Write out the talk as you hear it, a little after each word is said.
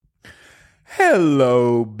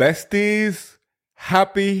Hello, besties.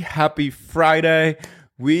 Happy Friday.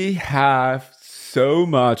 We have so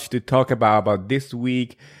much to talk about this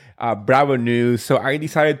week. Bravo news. So I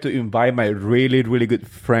decided to invite my really good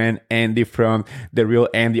friend Andy from the real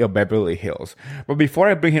Andy of Beverly Hills. But before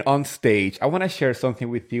I bring him on stage, I want to share something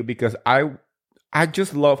with you because I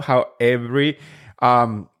just love how every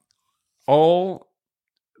all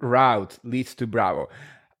route leads to Bravo.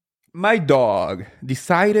 My dog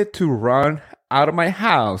decided to run out of my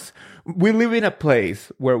house. We live in a place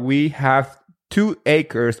where we have 2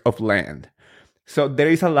 acres of land. So there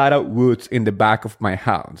is a lot of woods in the back of my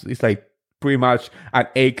house. It's like pretty much an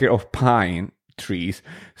acre of pine trees.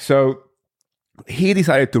 So he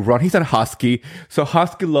decided to run. He's a husky. So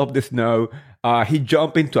husky love the snow. He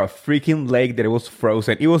jumped into a freaking lake that was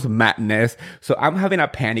frozen. It was madness. So I'm having a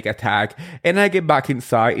panic attack. And I get back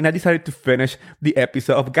inside and I decided to finish the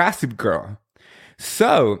episode of Gossip Girl.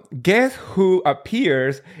 So guess who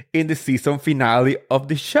appears in the season finale of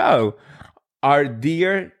the show? Our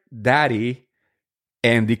dear daddy,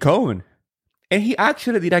 Andy Cohen. And he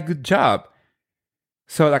actually did a good job.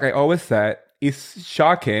 So like I always said, it's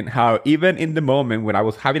shocking how even in the moment when I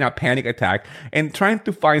was having a panic attack and trying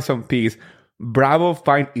to find some peace, Bravo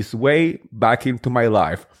find its way back into my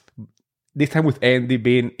life. This time with Andy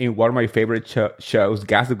being in one of my favorite shows,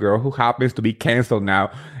 Gossip Girl, who happens to be canceled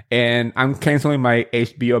now. And I'm canceling my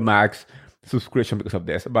HBO Max subscription because of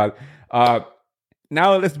this. But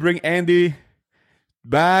now let's bring Andy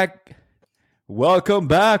back. Welcome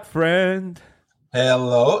back, friend.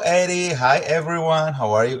 Hello, Eddie. Hi, everyone.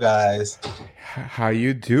 How are you guys? How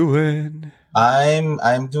you doing?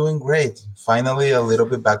 I'm doing great. Finally, a little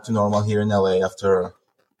bit back to normal here in LA after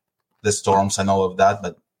the storms and all of that.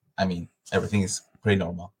 But I mean, everything is pretty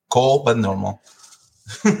normal. Cold, but normal.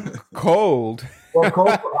 Cold. Well,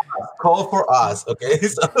 cold for us. Cold for us. Okay.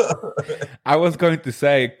 So I was going to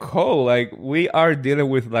say cold. Like we are dealing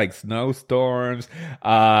with like snowstorms,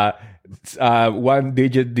 1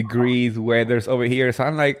 digit degrees weathers over here. So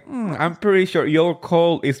I'm like, I'm pretty sure your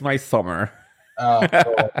cold is my summer.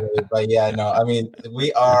 probably. But yeah, no. I mean,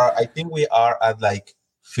 I think we are at like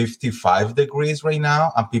 55 degrees right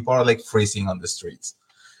now, and people are like freezing on the streets.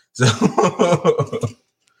 So.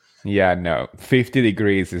 Yeah, no. 50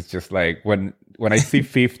 degrees is just like when I see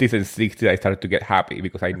 50s and 60s, I start to get happy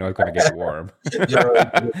because I know it's gonna get warm.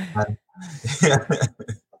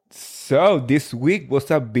 So this week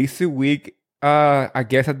was a busy week, I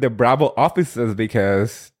guess, at the Bravo offices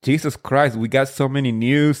because Jesus Christ, we got so many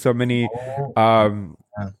news, so many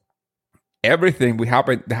everything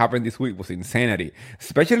that happened this week was insanity.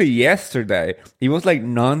 Especially yesterday, it was like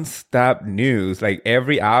non-stop news. Like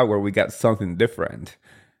every hour, we got something different.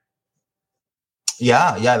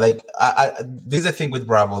 Yeah. Like this is the thing with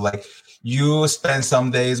Bravo. Like you spend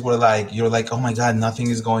some days where like you're like, oh my God,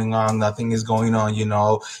 nothing is going on. You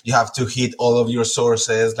know, you have to hit all of your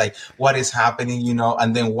sources. Like what is happening? You know,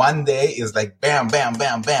 and then one day is like bam, bam,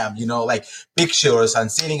 bam, bam. You know, like pictures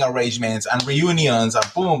and seating arrangements and reunions and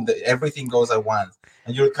boom, everything goes at once.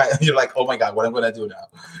 And you're like, oh my God, what am I gonna do now?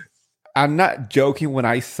 I'm not joking when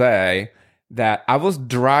I say that I was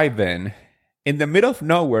driving in the middle of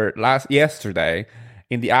nowhere yesterday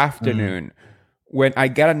in the afternoon when I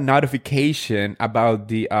got a notification about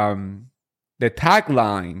the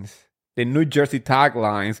taglines, the New Jersey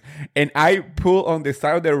taglines, and I pull on the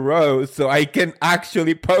side of the road so I can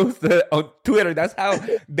actually post it on Twitter. That's how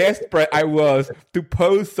desperate I was to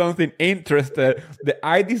post something interesting that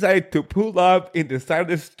I decided to pull up in the side of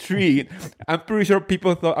the street. I'm pretty sure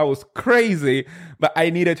people thought I was crazy, but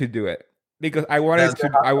I needed to do it because I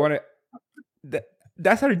wanted.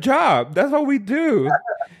 That's our job. That's what we do.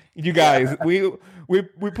 You guys, we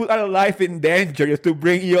put our life in danger just to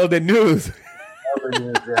bring you all the news.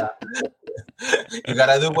 Yeah. You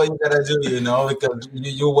gotta do what you gotta do, you know, because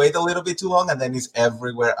you wait a little bit too long and then it's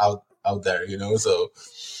everywhere out there, you know. So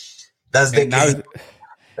that's the game.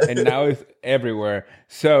 And now it's everywhere.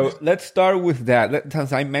 So let's start with that.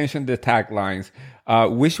 Since I mentioned the taglines,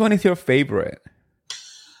 which one is your favorite?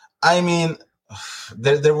 I mean,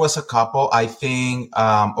 there was a couple. I think,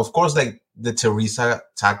 of course, like the Teresa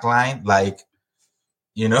tagline, like,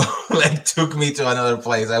 you know, like took me to another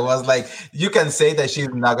place. I was like, you can say that she's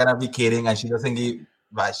not gonna be kidding and she doesn't give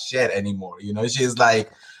a shit anymore. You know, she's like,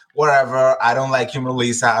 whatever. I don't like you,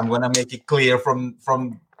 Melissa. I'm gonna make it clear from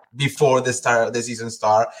before the season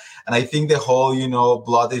start. And I think the whole, you know,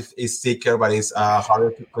 blood is thicker, but it's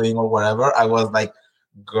harder to clean or whatever. I was like,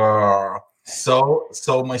 girl. So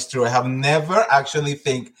much true. I have never actually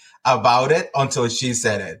think about it until she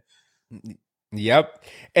said it. Yep.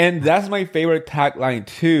 And that's my favorite tagline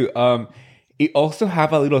too. It also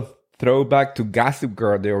have a little throwback to Gossip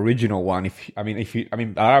Girl, the original one. A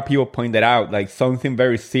lot of people point that out. Like something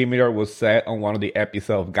very similar was said on one of the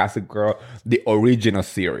episodes of Gossip Girl, the original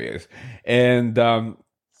series, and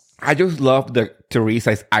I just love that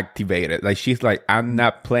Teresa is activated. Like she's like, I'm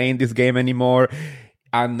not playing this game anymore.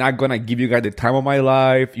 I'm not gonna give you guys the time of my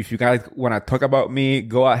life. If you guys wanna talk about me,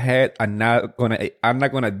 go ahead. I'm not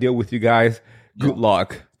gonna deal with you guys. Good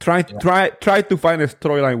luck. Try to find a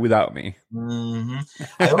storyline without me.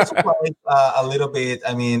 I also like a little bit.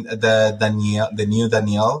 I mean, the new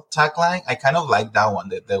Danielle tagline. I kind of like that one.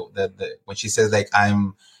 The when she says like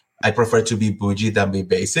I prefer to be bougie than be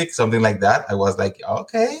basic, something like that. I was like,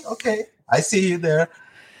 okay, I see you there.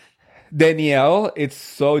 Danielle, it's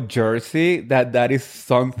so Jersey that is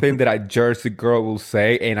something that a Jersey girl will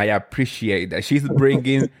say, and I appreciate that. She's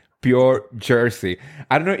bringing pure Jersey.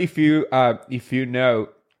 I don't know if you know,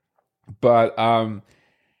 but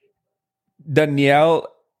Danielle,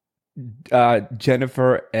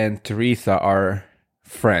 Jennifer, and Teresa are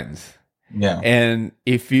friends. Yeah. And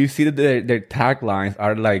if you see that their taglines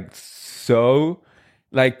are like so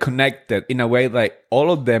like connected in a way, like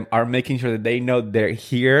all of them are making sure that they know they're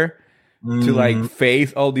here to like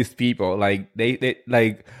face all these people. Like they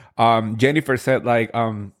like Jennifer said like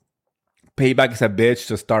payback is a bitch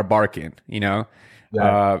to start barking, you know?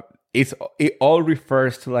 Yeah. It all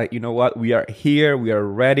refers to like, you know what, we are here, we are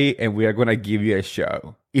ready, and we are gonna give you a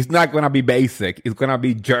show. It's not gonna be basic, it's gonna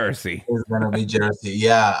be Jersey. It's gonna be Jersey.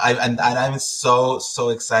 Yeah. And I'm so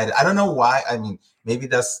excited. I don't know why. I mean, maybe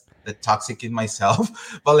that's the toxic in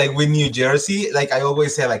myself, but like with New Jersey, like I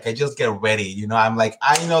always say, like I just get ready. You know, I'm like,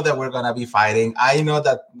 I know that we're gonna be fighting. I know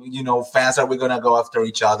that fans are we gonna go after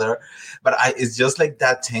each other, but it's just like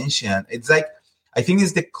that tension. It's like I think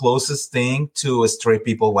it's the closest thing to straight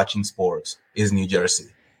people watching sports is New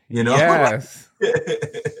Jersey. You know, yes,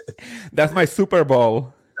 that's my Super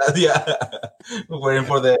Bowl. Yeah, waiting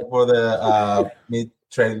for the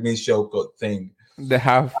mid show thing. The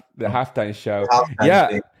halftime show. Halftime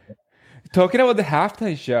thing. Talking about the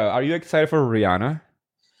halftime show, are you excited for Rihanna?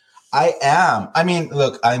 I am. I mean,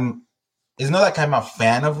 look, it's not like I'm a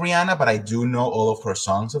fan of Rihanna, but I do know all of her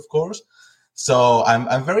songs, of course. So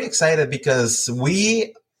I'm very excited because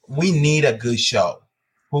we need a good show.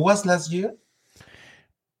 Who was last year?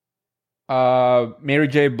 Mary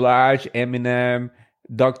J. Blige, Eminem,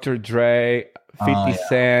 Dr. Dre, 50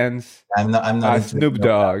 Cent, I'm not Snoop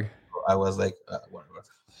Dogg. I was like, whatever.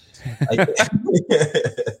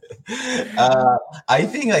 I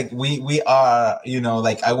think like we are,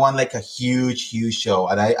 like I want like a huge show,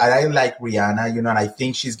 and I like Rihanna, and I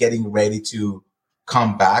think she's getting ready to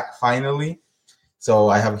come back finally. So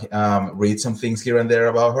I have read some things here and there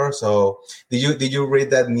about her. So did you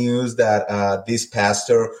read that news that this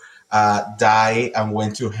pastor died and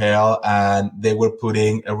went to hell, and they were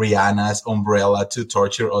putting Rihanna's umbrella to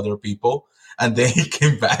torture other people, and then he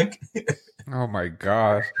came back? Oh my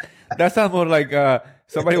gosh, that sounds more like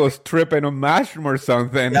somebody was tripping on mushroom or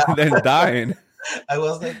something and then dying. I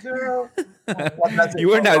was like, girl, you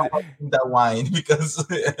were not that wine because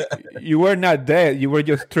you were not dead. You were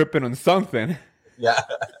just tripping on something. Yeah.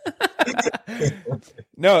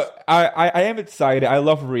 No, I am excited. I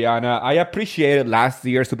love Rihanna. I appreciated last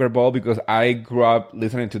year's Super Bowl because I grew up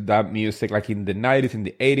listening to that music like in the 90s, in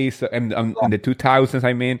the 80s, and in the 2000s,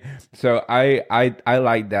 I mean. So I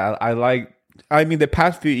like that. The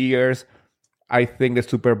past few years, I think the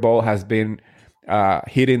Super Bowl has been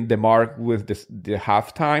hitting the mark with the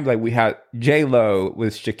halftime. Like we had J-Lo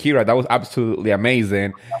with Shakira. That was absolutely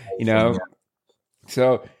amazing, Yeah.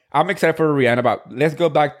 So I'm excited for Rihanna, but let's go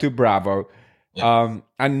back to Bravo. Yeah.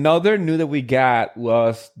 Another news that we got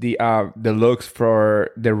was the looks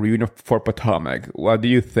for the reunion for Potomac. What do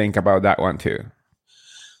you think about that one too?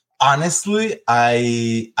 Honestly,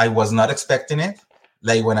 I was not expecting it.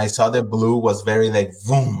 Like when I saw the blue was very like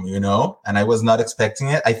boom, and I was not expecting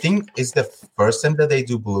it. I think it's the first time that they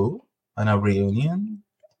do blue on a reunion.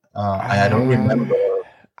 I don't remember.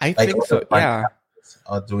 I think so. Yeah,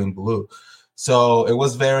 doing blue. So it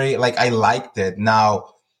was very like I liked it.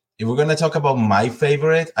 Now, if we're gonna talk about my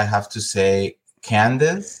favorite, I have to say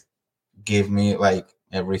Candace gave me like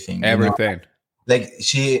everything. Everything. Like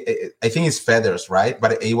I think it's feathers, right?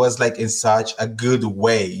 But it was like in such a good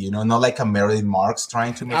way, not like a Marilyn Marks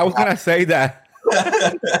trying to make I was gonna say that.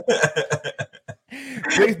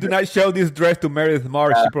 Please do not show this dress to Meredith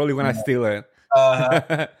Marks. She probably gonna steal it.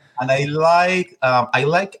 And I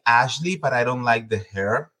like Ashley, but I don't like the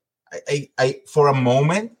hair. I for a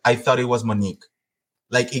moment I thought it was Monique.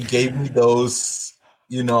 Like it gave me those,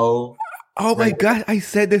 Oh my God, I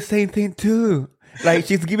said the same thing too. Like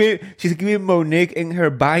she's giving Monique in her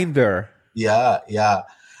binder. Yeah.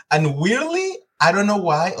 And weirdly, I don't know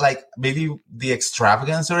why, like maybe the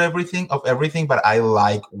extravagance or everything, but I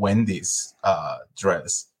like Wendy's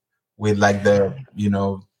dress with like the,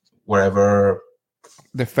 wherever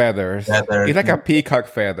The feathers. It's feather, like a peacock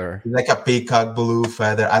feather. like a peacock blue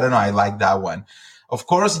feather. I don't know. I like that one. Of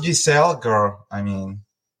course, Giselle, girl. I mean,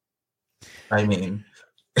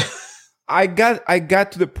 I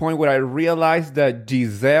got to the point where I realized that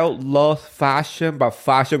Giselle loves fashion, but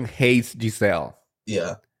fashion hates Giselle.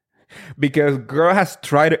 yeah. Because girl has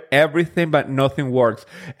tried everything but nothing works.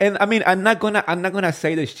 And I mean, I'm not gonna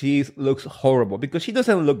say that she looks horrible because she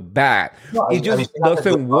doesn't look bad. No, It I mean, just she has a good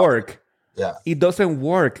doesn't body. work. Yeah. It doesn't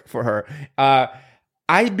work for her.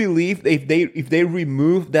 I believe if they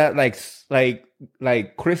remove that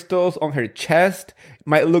like crystals on her chest, it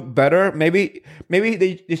might look better. Maybe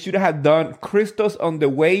they should have done crystals on the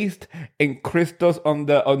waist and crystals on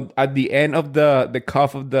at the end of the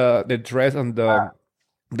cuff of the dress on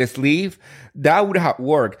the sleeve. That would have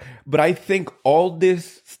worked. But I think all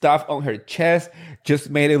this stuff on her chest just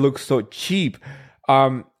made it look so cheap.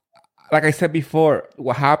 Like I said before,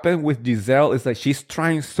 what happened with Giselle is that she's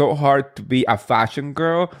trying so hard to be a fashion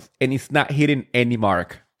girl and it's not hitting any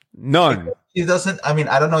mark. None. She doesn't. I mean,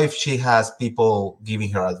 I don't know if she has people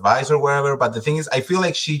giving her advice or whatever. But the thing is, I feel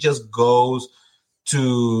like she just goes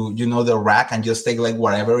to the rack and just take like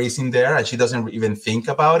whatever is in there, and she doesn't even think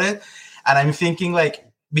about it. And I'm thinking like,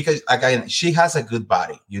 because again, she has a good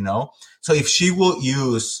body. So if she will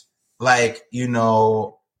use like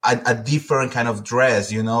a different kind of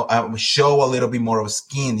dress, show a little bit more of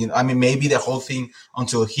skin. I mean, maybe the whole thing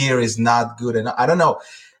until here is not good enough. I don't know.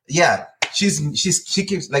 Yeah, she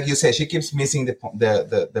keeps, like you said, she keeps missing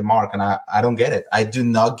the mark, and I don't get it. I do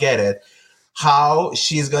not get it. How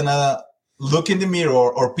she's gonna look in the mirror,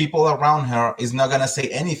 or people around her is not gonna say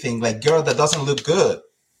anything like, "Girl, that doesn't look good,"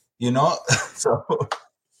 So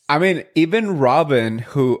I mean, even Robin,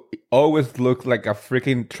 who always looks like a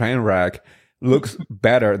freaking train wreck, looks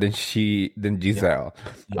better than Giselle.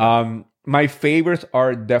 yeah. My favorites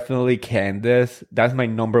are definitely Candace. That's my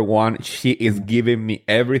number one. She is giving me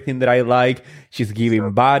everything that I like. She's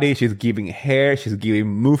giving body, she's giving hair, she's giving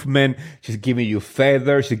movement, she's giving you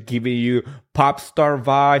feathers, she's giving you pop star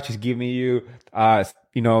vibes, she's giving you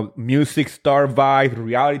music star vibes,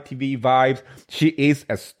 reality TV vibes. She is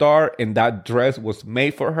a star, and that dress was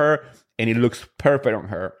made for her, and it looks perfect on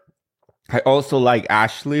her. I also like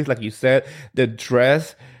Ashley's, like you said. The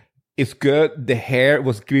dress is good. The hair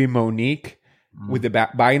was giving Monique with the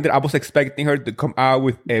binder. I was expecting her to come out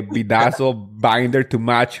with a bedazzled binder to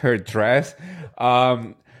match her dress.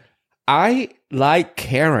 I like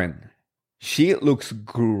Karen. She looks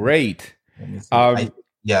great. Let me see. Um,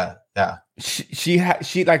 Yeah.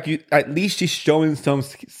 she like you. At least she's showing some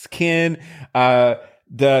skin.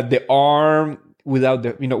 The arm without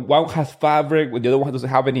one has fabric, the other one doesn't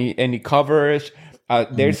have any coverage.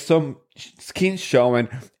 There's some skin showing,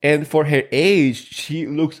 and for her age, she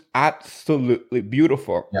looks absolutely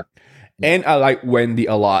beautiful. Yeah. And I like Wendy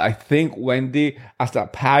a lot. I think Wendy as a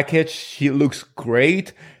package, she looks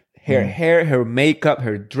great. Her hair, her makeup,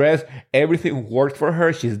 her dress, everything worked for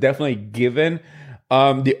her. She's definitely given.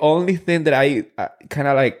 The only thing that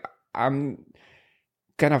I'm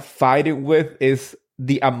kind of fighting with is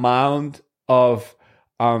the amount of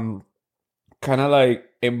kind of like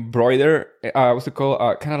embroider, what's it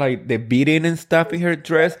called? Kind of like the beading and stuff in her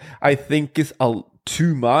dress. I think is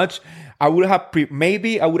too much. I would have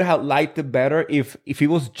maybe I would have liked it better if it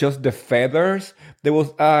was just the feathers. There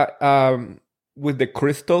was with the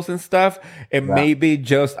crystals and stuff, and maybe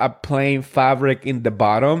just a plain fabric in the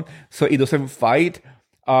bottom so it doesn't fight.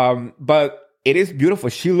 But it is beautiful.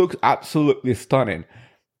 She looks absolutely stunning.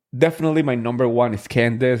 Definitely my number one is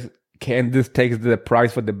Candace. Candace takes the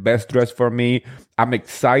prize for the best dress for me. I'm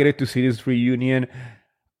excited to see this reunion.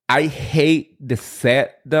 I hate the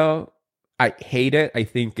set though. I hate it. I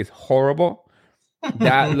think it's horrible.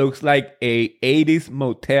 That looks like a 80s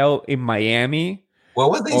motel in Miami. What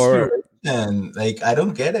was the inspiration? Like, I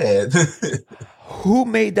don't get it. Who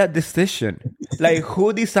made that decision? Like,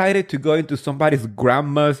 who decided to go into somebody's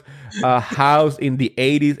grandma's house in the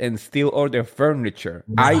 80s and steal all their furniture?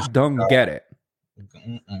 I don't get it.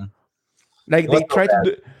 Like,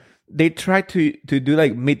 they tried to do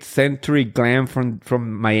like mid-century glam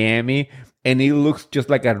from Miami, and it looks just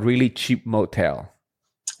like a really cheap motel.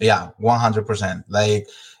 Yeah, 100%. Like,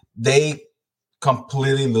 they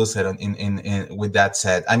completely lose it in with that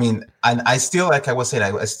set. I mean, and I still, like I was saying,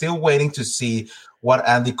 I was still waiting to see what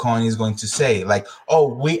Andy Cohen is going to say. Like, oh,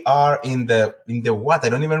 we are in the what? I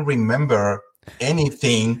don't even remember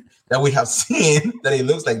anything that we have seen that it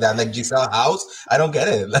looks like that, like Giselle house. I don't get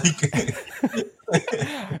it.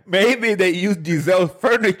 Maybe they used Giselle's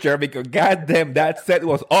furniture because goddamn that set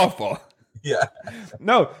was awful. Yeah.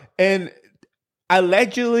 No, and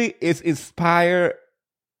allegedly it's inspired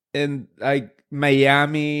in like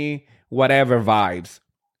Miami, whatever vibes.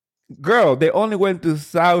 Girl, they only went to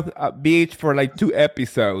South Beach for like 2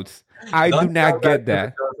 episodes. I do Don't tell not get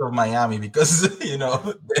that. because of Miami because they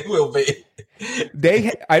will be.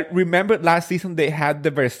 I remember last season they had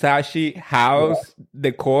the Versace house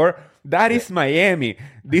decor. That is Miami.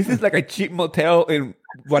 This is like a cheap motel in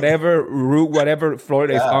whatever route, whatever floor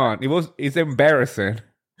it's on. It's embarrassing.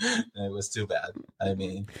 It was too bad. I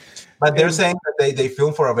mean, but they're saying that they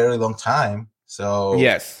filmed for a very long time. So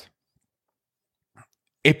yes,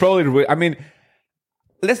 it probably. I mean,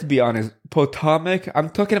 let's be honest. Potomac. I'm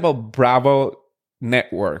talking about Bravo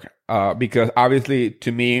Network because obviously,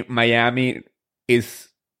 to me, Miami is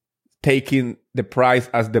taking the prize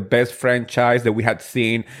as the best franchise that we had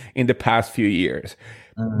seen in the past few years.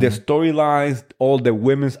 Mm-hmm. The storylines, all the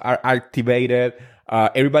women's are activated.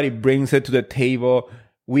 Everybody brings it to the table.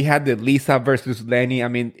 We had the Lisa versus Lenny. I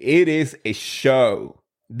mean, it is a show.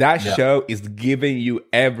 That show is giving you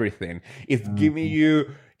everything. It's giving you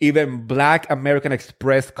even Black American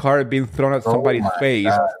Express card being thrown at somebody's face.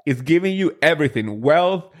 God. It's giving you everything.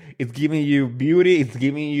 Wealth. It's giving you beauty. It's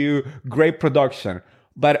giving you great production.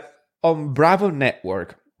 But on Bravo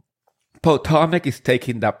Network, Potomac is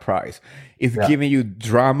taking that prize. It's giving you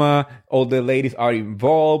drama. All the ladies are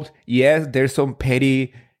involved. Yes, there's some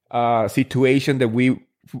petty situation that we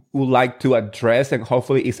would like to address, and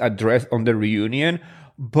hopefully it's addressed on the reunion.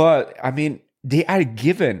 But, I mean, they are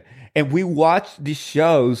given. And we watch these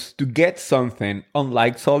shows to get something,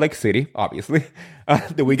 unlike Salt Lake City, obviously.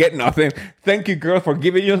 That we get nothing. Thank you, girl, for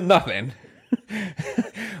giving you nothing.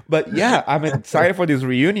 But yeah, I'm excited for this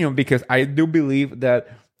reunion because I do believe that,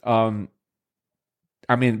 I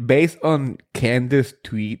mean, based on Candace's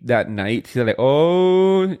tweet that night, she's like,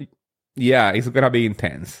 oh, yeah, it's going to be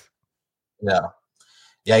intense. Yeah.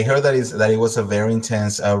 Yeah, I heard that it was a very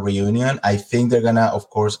intense reunion. I think they're going to, of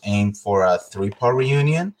course, aim for a 3-part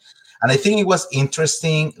reunion. And I think it was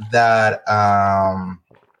interesting that I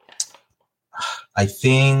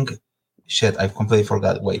think, I completely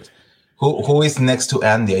forgot. Wait. Who is next to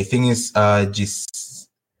Andy? I think it's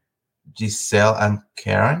Giselle and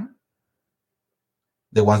Karen,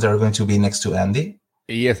 the ones that are going to be next to Andy.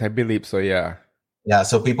 Yes, I believe so. Yeah. Yeah.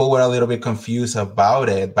 So people were a little bit confused about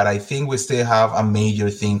it, but I think we still have a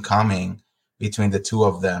major thing coming between the two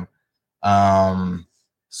of them.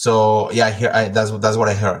 So yeah, that's what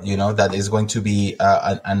I heard. That is going to be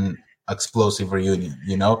an explosive reunion.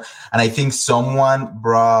 And I think someone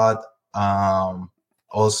brought.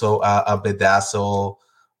 Also, a bedazzle.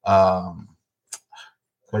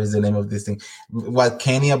 What is the name of this thing? What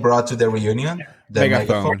Kenya brought to the reunion? The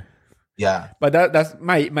megaphone. Yeah, but that's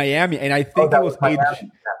Miami, and I think it was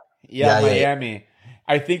Miami. Miami.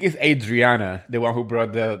 I think it's Adriana, the one who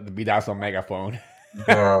brought the bedazzle megaphone.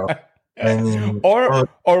 Girl. I mean, or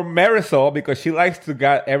Marisol, because she likes to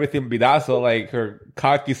get everything bedazzle, like her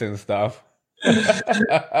khakis and stuff.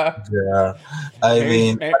 Yeah, I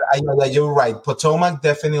mean, I know that you're right. Potomac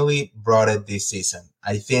definitely brought it this season.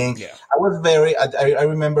 I think I was I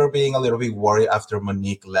remember being a little bit worried after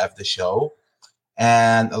Monique left the show,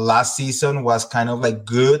 and last season was kind of like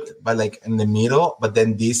good, but like in the middle. But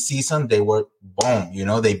then this season they were boom.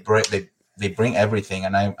 They bring everything,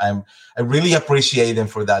 and I really appreciate them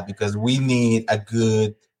for that because we need a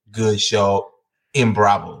good show in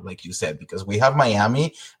Bravo, like you said, because we have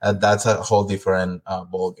Miami. That's a whole different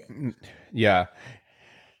ballgame. Yeah.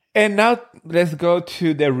 And now let's go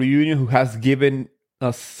to the reunion who has given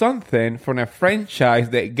us something from a franchise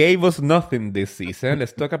that gave us nothing this season.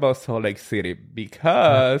 Let's talk about Salt Lake City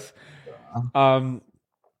because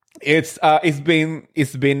it's been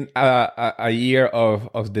a year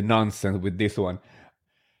of the nonsense with this one.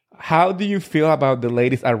 How do you feel about the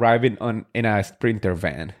ladies arriving in a Sprinter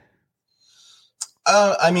van?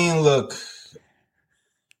 I mean, look,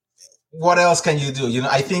 what else can you do?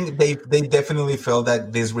 I think they definitely felt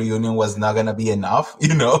that this reunion was not going to be enough,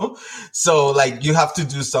 So, like, you have to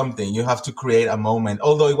do something. You have to create a moment.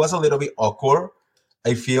 Although it was a little bit awkward.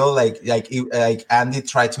 I feel like Andy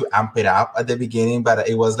tried to amp it up at the beginning, but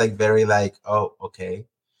it was like very like, oh, okay.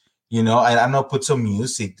 I don't know, put some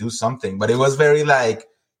music, do something. But it was very like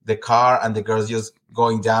the car and the girls just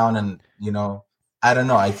going down and, I don't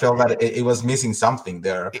know. I felt that it was missing something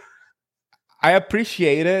there. I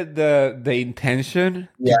appreciated the intention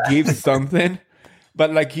to give something,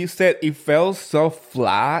 but like you said, it felt so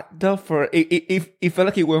flat. Though it felt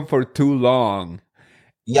like it went for too long.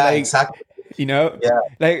 Yeah, Like, exactly. you know, Yeah,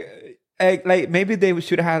 like maybe they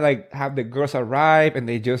should have like have the girls arrive and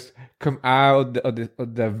they just come out of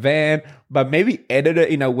the van, but maybe edit it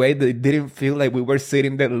in a way that it didn't feel like we were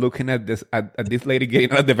sitting there looking at this lady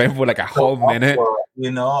getting out of the van for like a so whole minute.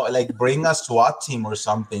 awkward, like bring a SWAT team or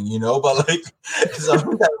something, but like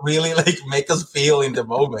something that really like make us feel in the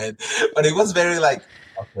moment. But it was very like,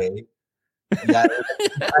 okay, yeah,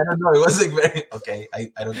 I don't know. It was like very okay.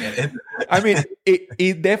 I don't get it. I mean,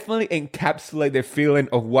 it definitely encapsulates the feeling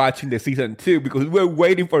of watching the season two because we were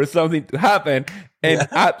waiting for something to happen and Yeah.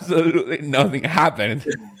 absolutely nothing happened.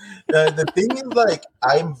 The thing is, like,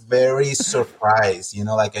 I'm very surprised.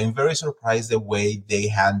 Like I'm very surprised the way they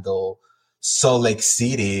handle Salt Lake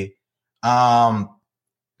City. Um,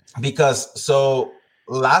 because so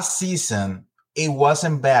last season it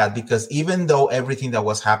wasn't bad because even though everything that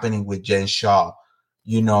was happening with Jen Shaw,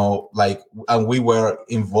 like, and we were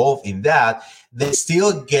involved in that, they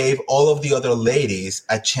still gave all of the other ladies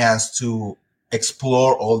a chance to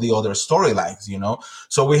explore all the other storylines.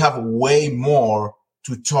 So we have way more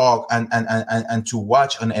to talk and to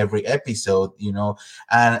watch on every episode.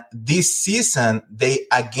 And this season they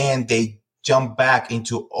jump back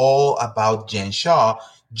into all about Jen Shaw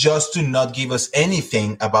just to not give us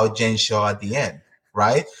anything about Jen Shaw at the end,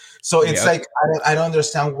 right? So it's Yep. like I don't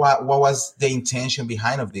understand what was the intention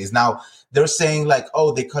behind of this. Now they're saying like,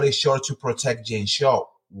 oh, they cut it short to protect Jen Shaw.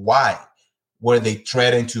 Why? Were they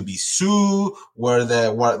threatened to be sued?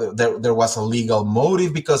 There was a legal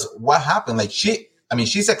motive? Because what happened? Like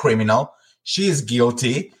she's a criminal. She is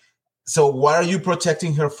guilty. So what are you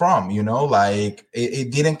protecting her from? Like it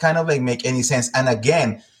didn't kind of like make any sense. And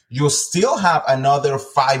again, you still have another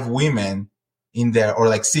 5 women in there, or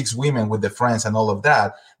like 6 women with the friends and all of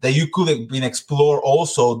that you could have been explore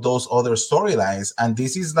also those other storylines. And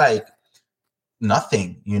this is like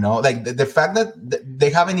nothing, like the fact that they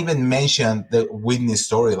haven't even mentioned the Whitney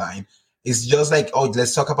storyline is just like, oh,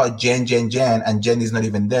 let's talk about Jen, and Jen is not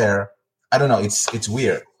even there. I don't know. It's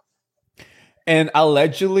weird. And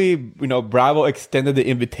allegedly, Bravo extended the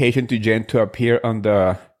invitation to Jen to appear on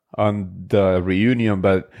the reunion,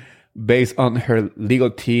 but based on her legal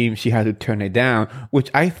team, she had to turn it down, which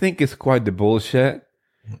I think is quite the bullshit.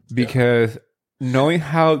 Yeah. Because knowing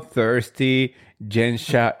how thirsty Jen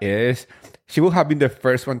Shah is, she will have been the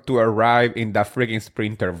first one to arrive in that freaking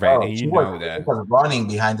sprinter van, Oh, and she you was, know she that. was running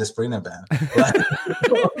behind the sprinter van.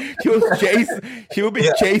 she was chase. She will be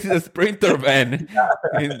Yeah. chasing the sprinter van,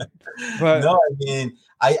 and, No, but I mean,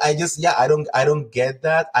 I just, yeah, I don't get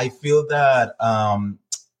that. I feel that,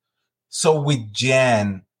 so with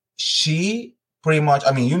Jen, she pretty much,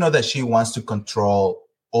 I mean, that she wants to control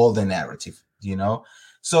all the narrative.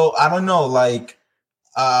 So I don't know, like,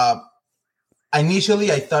 uh,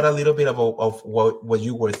 initially I thought a little bit of what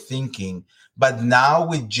you were thinking, but now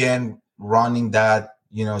with Jen running that,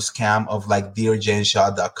 scam of like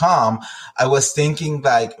dearjenshaw.com, I was thinking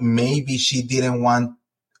like maybe she didn't want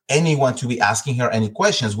anyone to be asking her any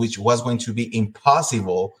questions, which was going to be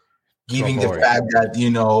impossible, to given the avoid. fact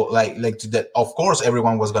that like to that, of course,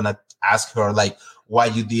 everyone was gonna ask her like why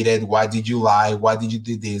you did it, why did you lie, why did you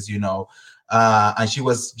do this. And she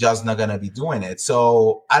was just not gonna be doing it.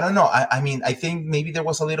 So I don't know. I mean, I think maybe there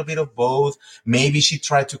was a little bit of both. Maybe she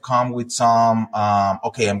tried to come with some,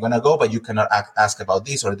 okay, I'm gonna go, but you cannot ask about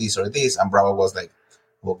this or this or this. And Bravo was like,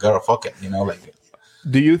 well, girl, fuck it, like.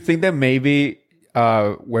 Do you think that maybe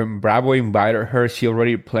when Bravo invited her, she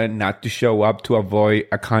already planned not to show up to avoid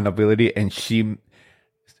accountability, and she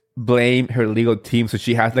blamed her legal team so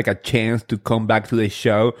she has like a chance to come back to the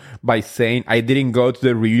show by saying, I didn't go to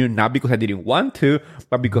the reunion not because I didn't want to,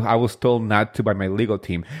 but because I was told not to by my legal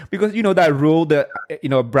team. Because that rule that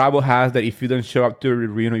Bravo has, that if you don't show up to the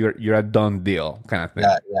reunion, you're a done deal kind of thing.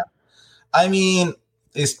 Yeah, yeah. I mean,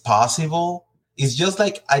 it's possible. It's just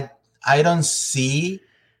like I don't see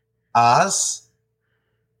us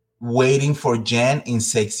waiting for Jen in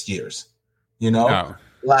 6 years. You know, No.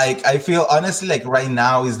 like I feel honestly like right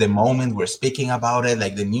now is the moment we're speaking about it.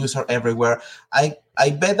 Like the news are everywhere. I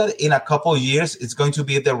bet that in a couple of years it's going to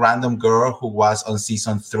be the random girl who was on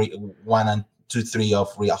season 1 and 2, 3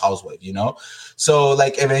 of Real Housewife. So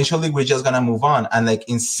like eventually we're just gonna move on. And like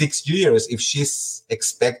in 6 years, if she's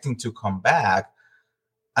expecting to come back,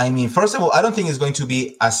 I mean, first of all, I don't think it's going to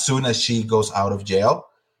be as soon as she goes out of jail,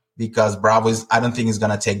 because I don't think is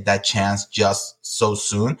going to take that chance just so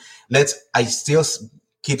soon. I still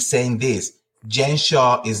keep saying this. Jen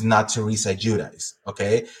Shaw is not Teresa Giudice.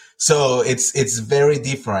 Okay. So it's very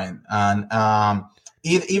different. And,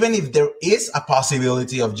 even if there is a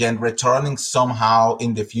possibility of Jen returning somehow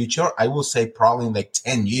in the future, I will say probably in like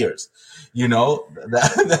 10 years, you know,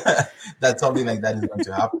 that something like that is going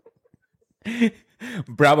to happen.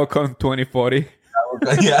 BravoCon 2040.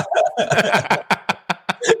 Yeah.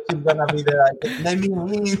 She's gonna be there like, let me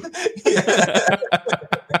in.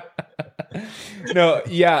 No,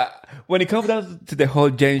 yeah. When it comes down to the whole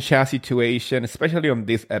Jen Shah situation, especially on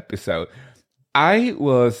this episode, I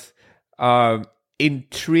was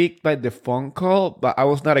intrigued by the phone call, but I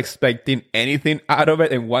was not expecting anything out of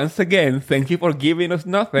it. And once again, thank you for giving us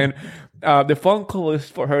nothing. The phone call is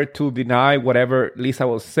for her to deny whatever Lisa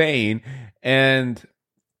was saying. And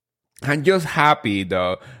I'm just happy,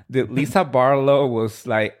 though, that Lisa Barlow was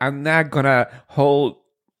like, I'm not going to hold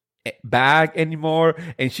back anymore,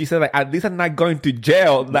 and she said like, at least I'm not going to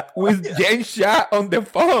jail, like, with Jen Shah on the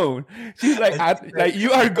phone. She's like, like,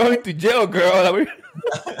 you are going to jail, girl.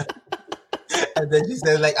 And then she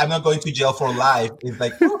said like, I'm not going to jail for life. It's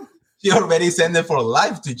like, she already sent her for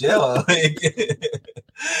life to jail.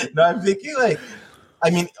 No, I'm thinking like,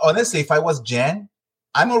 I mean, honestly, if I was Jen,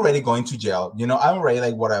 I'm already going to jail. You know, I'm already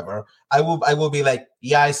like, whatever. I will be like,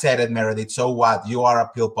 yeah, I said it, Meredith. So what? You are a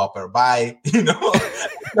pill popper. Bye. You know,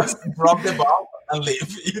 just drop the bomb and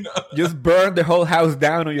leave. You know, just burn the whole house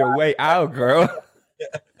down on your way out, girl.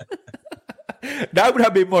 That would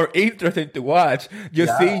have been more interesting to watch.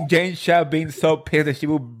 Just seeing Jen Shah being so pissed that she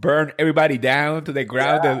will burn everybody down to the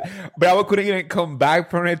ground. And Bravo couldn't even come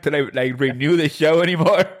back from it to like renew the show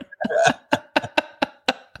anymore.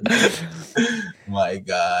 My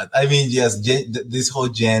God. I mean, yes, this whole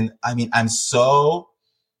Jen, I mean, I'm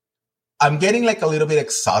getting like a little bit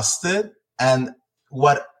exhausted. And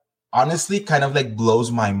what honestly kind of like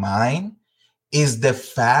blows my mind is the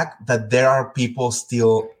fact that there are people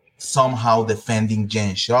still somehow defending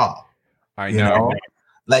Jen Shah. I know.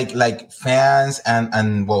 Like fans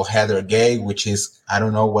and well, Heather Gay, which is, I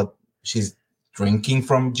don't know what she's drinking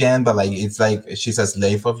from Jen, but like, it's like she's a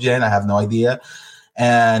slave of Jen. I have no idea.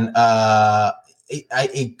 And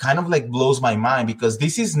it kind of like blows my mind because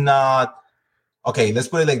this is not, okay, let's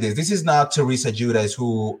put it like this. This is not Teresa Giudice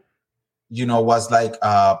who, you know, was like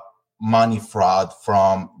money fraud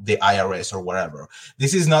from the IRS or whatever.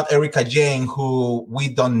 This is not Erica Jane who we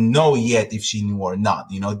don't know yet if she knew or not.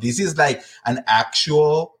 You know, this is like an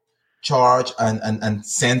actual charge and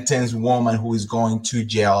sentenced woman who is going to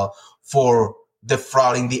jail for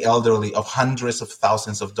defrauding the elderly of hundreds of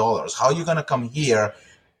thousands of dollars. How are you going to come here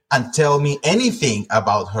and tell me anything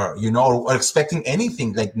about her, you know, or expecting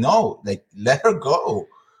anything? Like, no, like, let her go.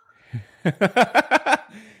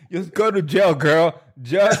 Just go to jail, girl.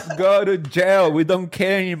 Just go to jail. We don't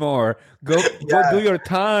care anymore. Go do your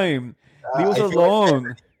time. Leave us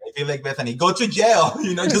alone. I feel like Bethany. Go to jail.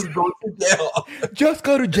 You know, just go to jail. Just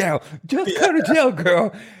go to jail. Just go to jail,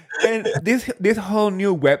 girl. And this whole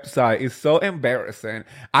new website is so embarrassing.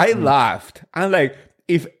 I laughed. I'm like,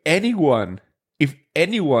 if anyone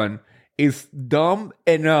is dumb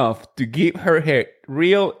enough to give her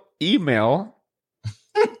real email,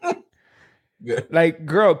 like,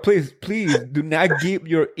 girl, please do not give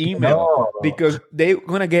your email because they're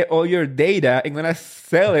gonna get all your data and gonna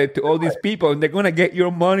sell it to all these people, and they're gonna get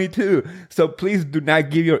your money too. So please do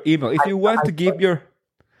not give your email. If you want to give your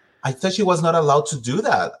I thought she was not allowed to do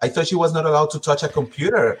that. I thought she was not allowed to touch a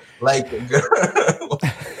computer. Like, girl.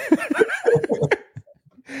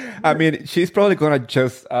 I mean, she's probably going to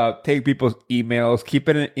just take people's emails, keep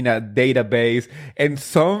it in a database, and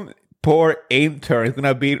some poor intern is going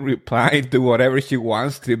to be replying to whatever she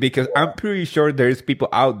wants to, because I'm pretty sure there's people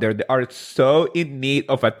out there that are so in need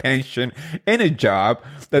of attention and a job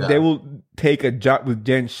that they will take a job with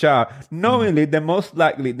Jen Shah, knowingly that most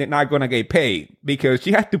likely they're not going to get paid because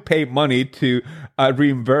she had to pay money to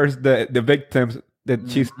reimburse the victims that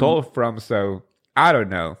she stole from. So I don't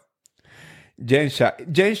know. Jen Shah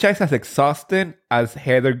is as exhausting as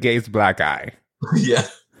Heather Gay's black eye. Yeah.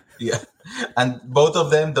 And both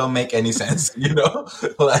of them don't make any sense, you know?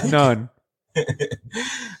 Like, none.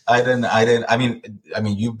 I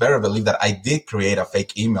mean, you better believe that I did create a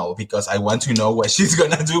fake email because I want to know what she's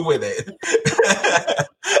gonna do with it.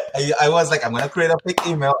 I was like, I'm gonna create a fake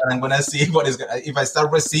email and I'm gonna see what is gonna, if I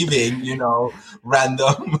start receiving, you know,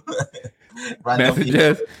 random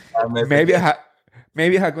messages.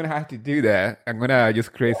 Maybe I'm gonna have to do that. I'm gonna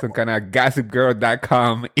just create some kind of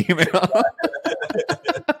gossipgirl.com email.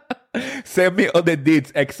 Send me all the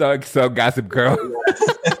deeds, XOXO Gossip Girl.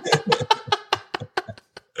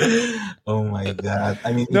 Oh my God.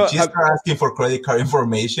 I mean, if she's asking for credit card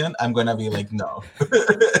information, I'm going to be like, no.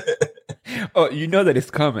 Oh, you know that it's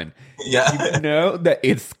coming. Yeah. You know that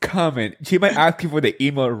it's coming. She might ask you for the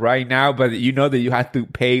email right now, but you know that you have to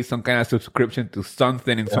pay some kind of subscription to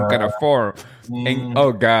something in some kind of form. And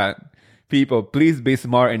oh God. people, please be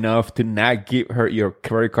smart enough to not give her your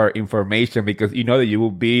credit card information because you know that you will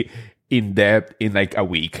be in debt in like a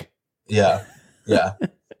week. Yeah. Yeah.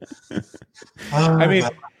 I Oh, mean,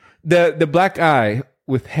 God. the black eye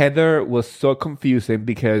with Heather was so confusing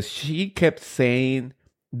because she kept saying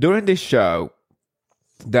during the show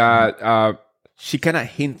that she kind of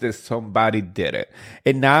hinted somebody did it.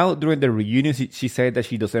 And now during the reunion, she said that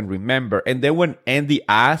she doesn't remember. And then when Andy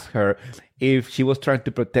asked her if she was trying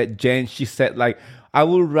to protect Jen, she said like, I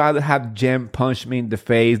would rather have Jen punch me in the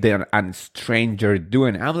face than a stranger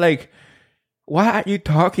doing it. I'm like, what are you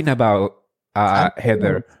talking about, I'm hearing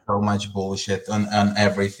Heather? so much bullshit on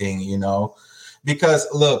everything, because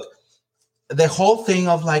look, the whole thing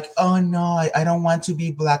of like, oh no, I don't want to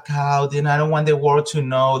be blackout and I don't want the world to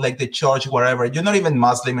know, like the church, wherever. You're not even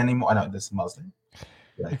Muslim anymore. I know this is Muslim.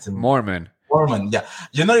 Yeah, it's a Mormon. Mormon. Yeah.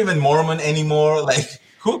 You're not even Mormon anymore. Like,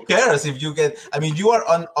 who cares if you get, I mean, you are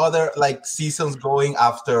on other like seasons going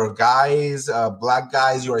after guys, black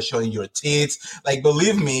guys, you are showing your tits. Like,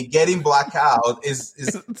 believe me, getting blackout is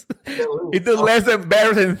It's the less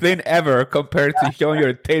embarrassing thing ever compared to showing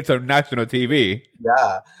your tits on national TV.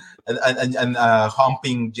 yeah. And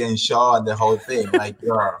humping Jen Shaw and the whole thing. Like,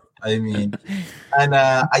 yeah, I mean, and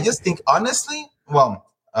I just think honestly,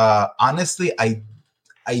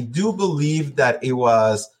 I do believe that it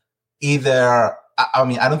was either. I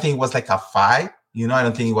mean, I don't think it was like a fight. I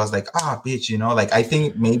don't think it was like, bitch. Like I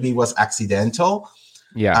think maybe it was accidental.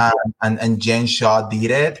 Yeah. And Jen Shaw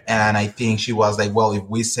did it, and I think she was like, well, if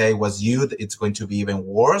we say it was you, it's going to be even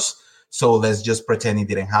worse. So let's just pretend it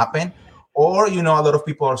didn't happen. Or, a lot of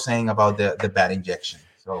people are saying about the bad injection.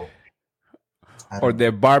 So, Or the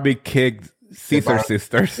Barbie kicked Caesar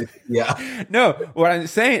sisters. Yeah. No, what I'm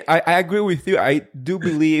saying, I agree with you. I do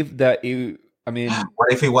believe that I mean,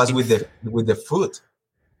 what if it was with the foot?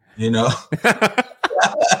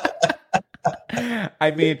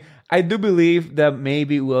 I mean, I do believe that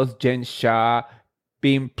maybe it was Jen Shah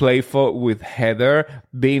being playful with Heather,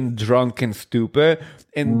 being drunk and stupid,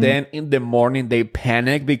 and then in the morning they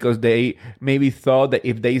panicked because they maybe thought that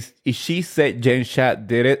if she said Jen Shah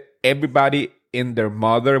did it, everybody in their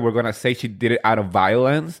mother were gonna say she did it out of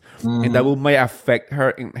violence, and that might affect her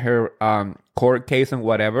in her court case and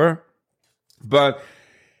whatever. But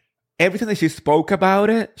every time that she spoke about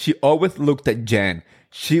it, she always looked at Jen.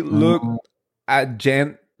 She looked at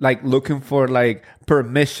Jen like looking for like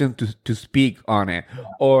permission to speak on it,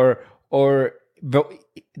 or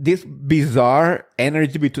this bizarre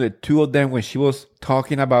energy between the two of them when she was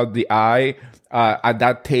talking about the eye at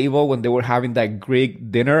that table when they were having that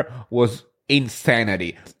Greek dinner was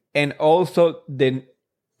insanity. And also the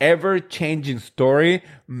ever-changing story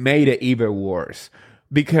made it even worse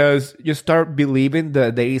because you start believing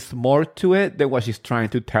that there is more to it than what she's trying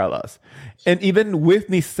to tell us. And even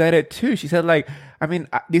Whitney said it too. She said like, I mean,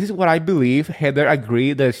 this is what I believe. Heather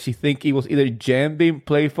agreed that she think it was either Jen being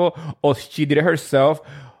playful or she did it herself.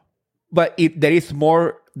 But there is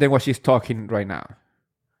more than what she's talking right now.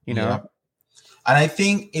 Yeah. And I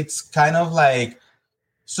think it's kind of like,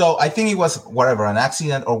 so I think it was whatever, an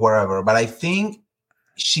accident or whatever. But I think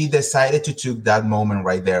she decided to take that moment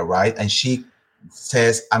right there, right? And she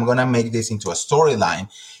says, I'm going to make this into a storyline.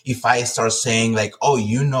 If I start saying like, oh,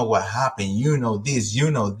 you know what happened, you know this, you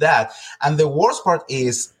know that. And the worst part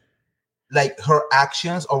is like her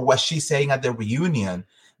actions or what she's saying at the reunion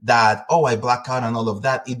that, oh, I black out and all of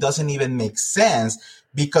that. It doesn't even make sense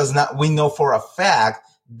because now we know for a fact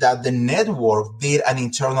that the network did an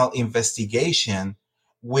internal investigation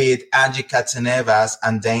with Angie Katzenevas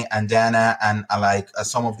and Dana and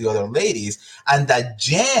some of the other ladies, and that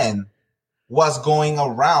Jen was going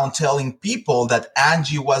around telling people that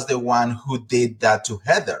Angie was the one who did that to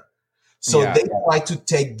Heather. So they tried to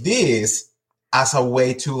take this as a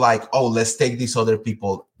way to like, oh, let's take these other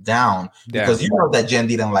people down because you know that Jen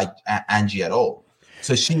didn't like Angie at all.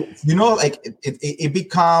 So she, like it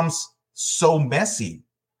becomes so messy.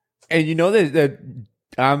 And you know that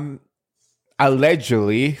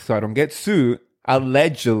allegedly, so I don't get sued,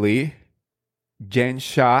 allegedly, Jen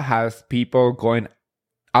Shah has people going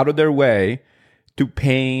out of their way to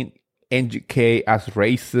paint NGK as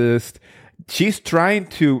racist. She's trying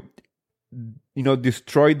to,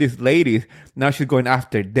 destroy these ladies. Now she's going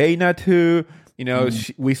after Dana too.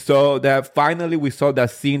 We saw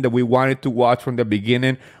that scene that we wanted to watch from the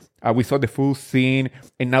beginning. We saw the full scene,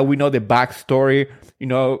 and now we know the backstory. We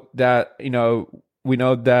know that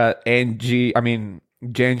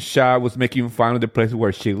Jen Shah was making fun of the place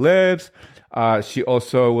where she lives. She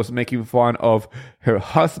also was making fun of her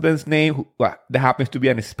husband's name, that happens to be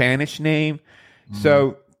a Spanish name.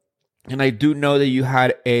 So, and I do know that you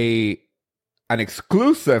had a an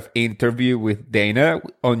exclusive interview with Dana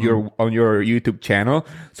on your YouTube channel.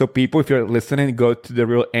 So people, if you're listening, go to the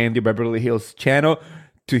Real Andy Beverly Hills channel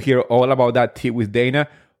to hear all about that tea with Dana.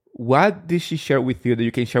 What did she share with you that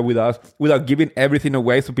you can share with us without giving everything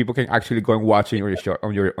away, so people can actually go and watch it on your show,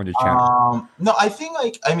 on your channel? No, I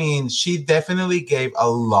think she definitely gave a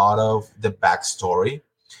lot of the backstory.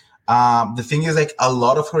 The thing is, like, a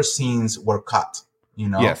lot of her scenes were cut,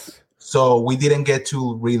 Yes. So we didn't get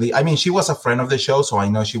to really, she was a friend of the show, so I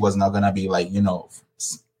know she was not going to be like, in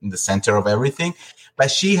the center of everything,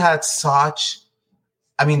 but she had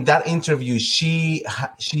that interview, she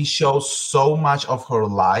shows so much of her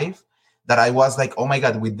life that I was like, oh my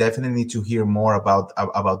God, we definitely need to hear more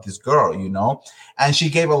about this girl, And she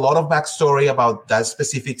gave a lot of backstory about that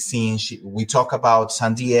specific scene. We talk about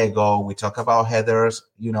San Diego, we talk about Heather's,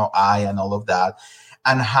 eye and all of that,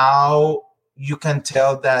 and how you can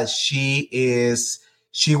tell that she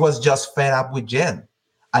was just fed up with Jen.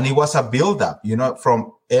 And it was a buildup,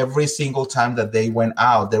 from every single time that they went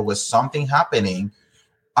out, there was something happening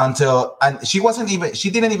and she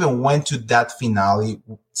didn't even went to that finale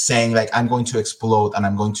saying like, I'm going to explode and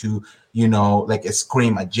I'm going to,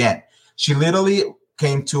 scream at Jen. She literally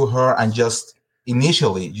came to her and just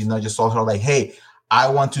initially, just told her like, hey, I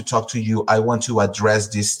want to talk to you. I want to address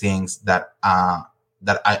these things that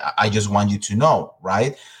I just want you to know.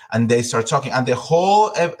 Right. And they start talking, and the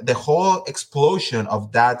whole explosion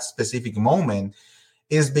of that specific moment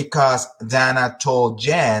is because Dana told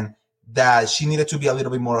Jen that she needed to be a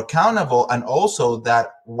little bit more accountable, and also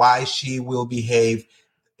that why she will behave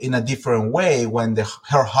in a different way when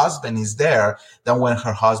her husband is there than when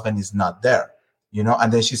her husband is not there,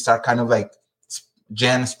 and then she started kind of like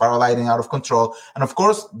Jen spiraling out of control. And of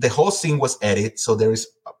course, the whole scene was edited, so there is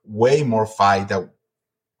way more fight that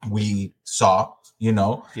we saw,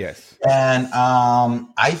 Yes. And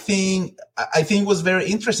I think it was very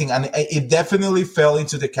interesting, and it definitely fell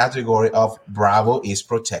into the category of Bravo is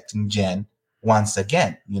protecting Jen once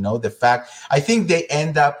again. The fact, I think they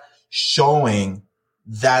end up showing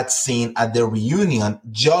that scene at the reunion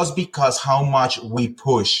just because how much we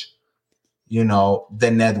push,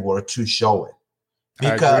 the network to show it.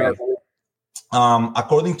 Because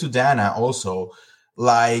according to Dana also,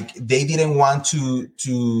 like, they didn't want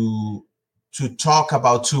to talk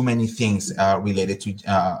about too many things related to,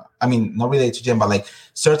 not related to Jen, but like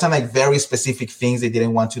certain like very specific things. They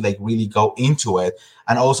didn't want to like really go into it.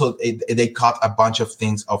 And also they cut a bunch of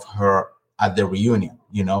things of her at the reunion,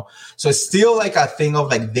 So it's still like a thing of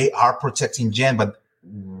like, they are protecting Jen, but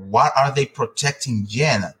what are they protecting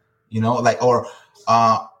Jen? Or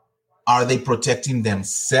are they protecting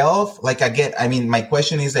themselves? Like, again, my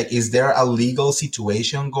question is like, is there a legal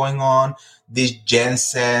situation going on? Did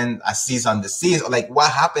Jensen cease on the seas? Like,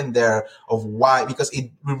 what happened there of why? Because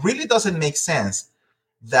it really doesn't make sense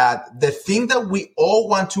that the thing that we all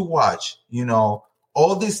want to watch,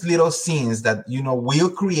 all these little scenes that, will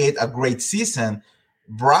create a great season.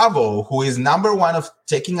 Bravo, who is number one of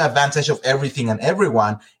taking advantage of everything and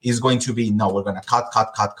everyone, is going to be, no, we're going to cut.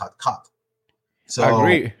 So I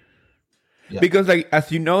agree. Yeah. Because like,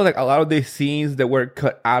 as like a lot of these scenes that were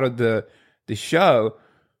cut out of the show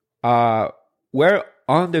were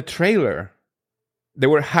on the trailer. They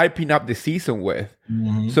were hyping up the season with.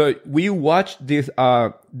 Mm-hmm. So we watched this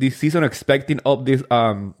season expecting of this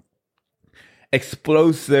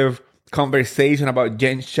explosive conversation about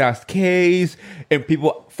Jen Shah's case, and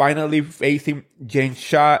people finally facing Jen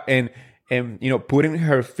Shah and putting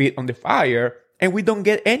her feet on the fire, and we don't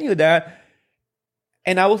get any of that.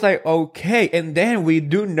 And I was like, okay. And then we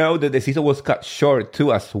do know that the season was cut short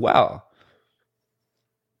too as well.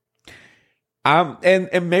 And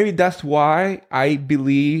maybe that's why I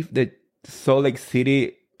believe that Salt Lake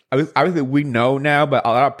City, obviously we know now, but a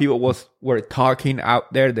lot of people were talking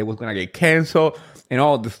out there that was going to get canceled and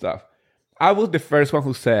all this stuff. I was the first one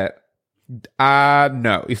who said,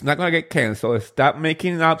 no, it's not going to get canceled. Stop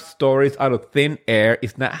making up stories out of thin air.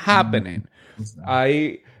 It's not happening.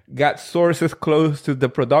 I got sources close to the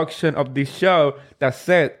production of this show that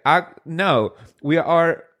said, no, we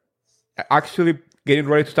are actually getting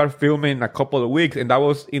ready to start filming in a couple of weeks, and that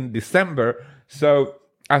was in December. So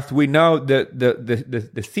as we know,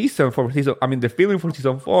 the season for season, the filming for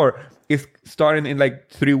season 4 is starting in like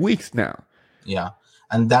 3 weeks now. Yeah.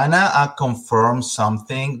 And Dana confirmed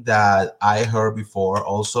something that I heard before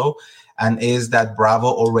also, and is that Bravo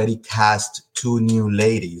already cast 2 new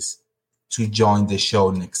ladies to join the show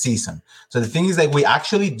next season. So the thing is that we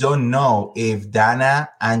actually don't know if Dana,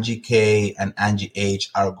 Angie K, and Angie H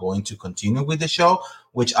are going to continue with the show,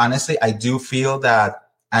 which honestly, I do feel that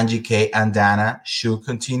Angie K and Dana should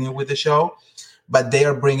continue with the show. but they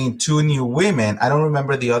are bringing two new women. I don't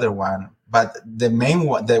remember the other one, but the main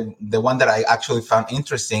one, the one that I actually found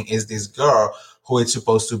interesting is this girl who is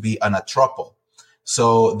supposed to be an throuple.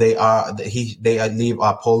 So they live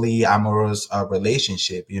a polyamorous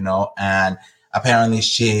relationship, and apparently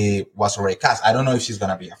she was already cast. I don't know if she's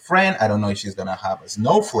gonna be a friend. I don't know if she's gonna have a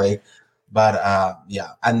snowflake, but yeah.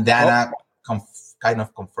 And Dana kind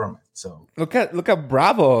of confirmed it. So look at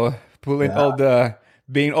Bravo pulling all the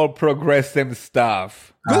being all progressive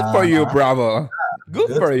stuff. Good for you, Bravo.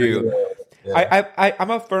 Good for you. Yeah.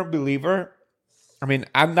 I'm a firm believer. I mean,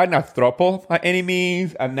 I'm not in a throuple by any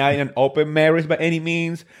means. I'm not in an open marriage by any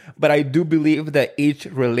means. But I do believe that each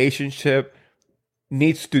relationship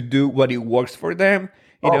needs to do what it works for them.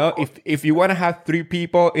 If you want to have 3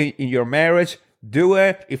 people in your marriage, do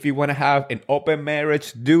it. If you want to have an open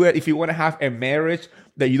marriage, do it. If you want to have a marriage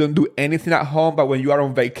that you don't do anything at home, but when you are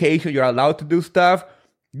on vacation, you're allowed to do stuff,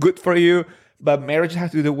 good for you. But marriage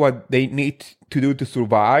has to do what they need to do to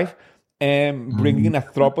survive. And bringing a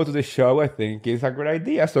throuple to the show, I think, is a good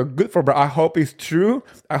idea. So good for Bravo. I hope it's true.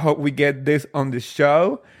 I hope we get this on the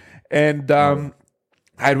show. And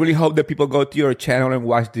I really hope that people go to your channel and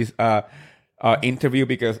watch this interview,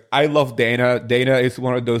 because I love Dana. Dana is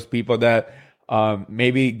one of those people that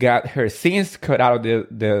maybe got her scenes cut out of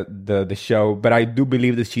the show, but I do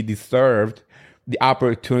believe that she deserved the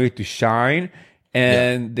opportunity to shine.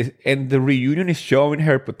 And the reunion is showing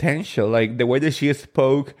her potential. Like the way that she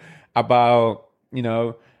spoke about,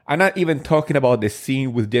 I'm not even talking about the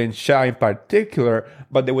scene with Jen Shah in particular,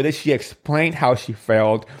 but the way that she explained how she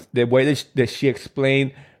felt, the way that she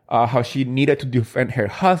explained how she needed to defend her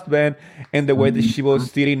husband, and the way that she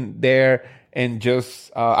was sitting there and just,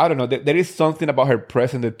 I don't know, there is something about her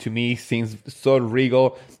presence that to me seems so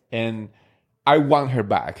regal, and I want her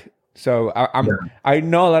back. So I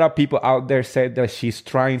know a lot of people out there say that she's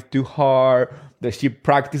trying too hard, that she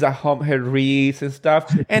practices at home her reads and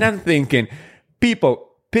stuff. And I'm thinking, people,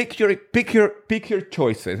 pick your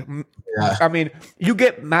choices. Yeah. I mean, you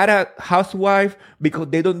get mad at Housewife because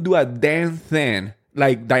they don't do a damn thing,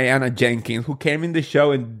 like Diana Jenkins, who came in the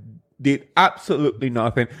show and did absolutely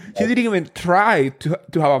nothing. She didn't even try to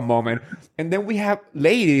have a moment. And then we have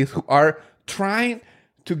ladies who are trying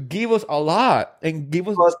to give us a lot and give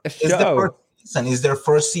us a show. Is their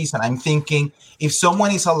first season. I'm thinking if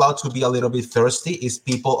someone is allowed to be a little bit thirsty, is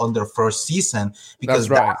people on their first season, because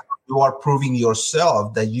that's right. You are proving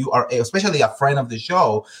yourself that you are, especially a friend of the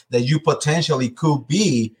show, that you potentially could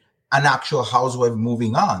be an actual housewife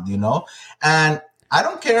moving on, And I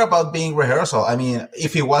don't care about being rehearsal. I mean,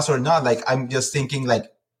 if it was or not, like, I'm just thinking, like,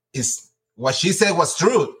 is what she said was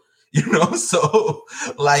true, So,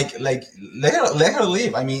 like, let her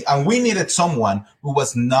leave. I mean, and we needed someone who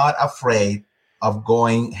was not afraid of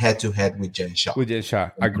going head to head with Jen Shah.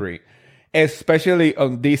 Agree. Especially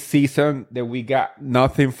on this season that we got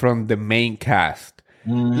nothing from the main cast.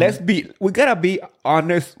 We gotta be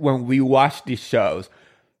honest when we watch these shows.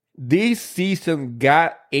 This season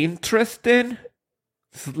got interesting,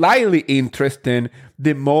 slightly interesting,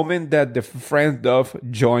 the moment that the friends of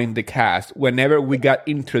joined the cast. Whenever we got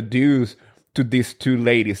introduced to these 2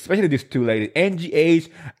 ladies, especially these 2 ladies, NGH,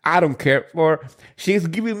 I don't care for. She's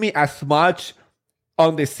giving me as much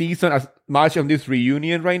on the season as much on this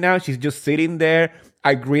reunion right now. She's just sitting there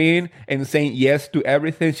agreeing and saying yes to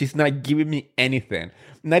everything. She's not giving me anything.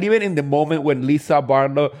 Not even in the moment when Lisa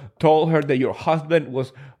Barlow told her that your husband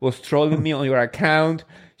was trolling me on your account.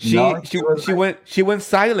 She went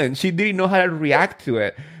silent. She didn't know how to react to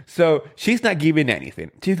it. So she's not giving anything.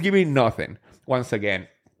 She's giving nothing once again.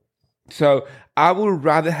 So I would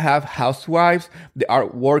rather have housewives that are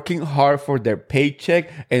working hard for their paycheck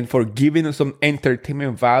and for giving us some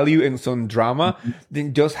entertainment value and some drama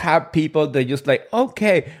than just have people that just like,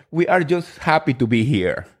 okay, we are just happy to be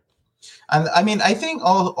here. And I mean, I think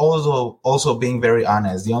also being very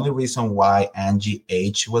honest, the only reason why Angie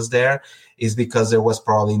H was there is because there was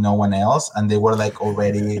probably no one else, and they were like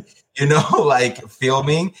already, like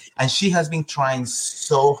filming, and she has been trying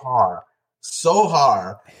so hard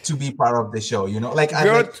to be part of the show, like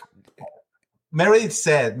Meredith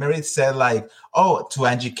said like, oh, to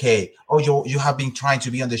Angie K, oh, you have been trying to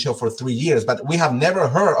be on the show for 3 years, but we have never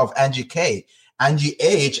heard of Angie K. Angie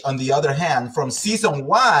H, on the other hand, from season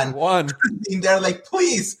one in there, like,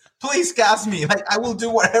 please cast me. Like, I will do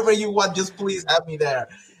whatever you want. Just please have me there.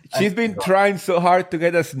 She's been trying so hard to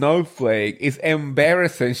get a snowflake. It's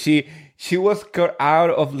embarrassing. She was cut out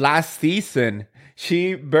of last season.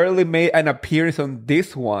 She barely made an appearance on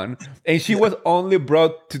this one. And she was only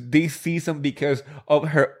brought to this season because of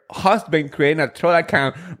her husband creating a troll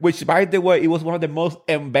account, which, by the way, it was one of the most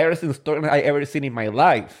embarrassing stories I ever seen in my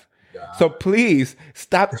life. So God. please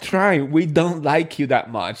stop trying. We don't like you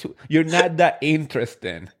that much. You're not that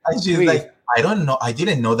interesting. And she's Please, like, I don't know. I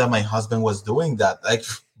didn't know that my husband was doing that. Like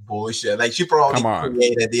bullshit. Like she probably come on.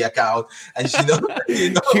 created the account and she knows, you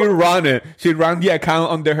know. She run it. She ran the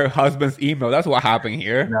account under her husband's email. That's what happened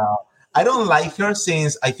here. No, I don't like her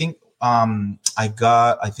since I think I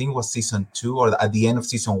think it was season 2 or at the end of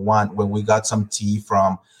season 1 when we got some tea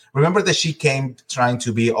from. Remember that she came trying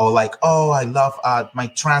to be all like, oh, I love my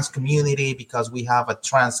trans community because we have a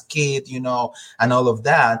trans kid, you know, and all of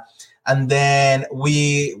that. And then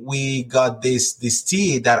we got this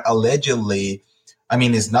tea that allegedly, I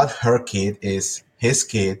mean, it's not her kid, it's his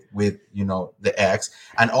kid with, you know, the ex,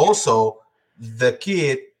 and also the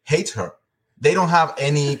kid hates her. They don't have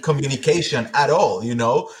any communication at all, you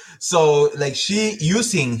know. So like she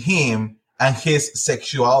using him and his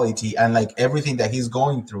sexuality and like everything that he's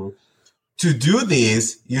going through to do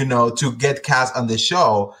this, you know, to get cast on the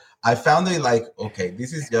show. I found it like, okay,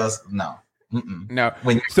 this is just no. Mm-mm. No.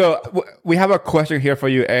 We have a question here for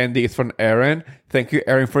you, Andy. It's from Aaron. Thank you,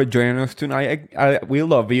 Aaron, for joining us tonight. We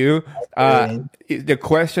love you. The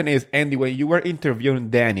question is, Andy, when you were interviewing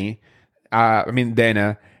Dana,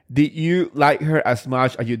 did you like her as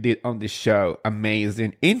much as you did on the show?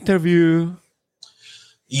 Amazing interview.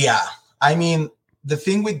 Yeah. I mean, the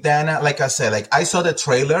thing with Dana, like I said, like I saw the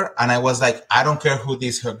trailer and I was like, I don't care who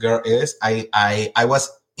this girl is. I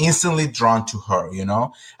was instantly drawn to her, you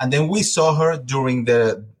know? And then we saw her during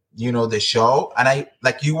the show. And I,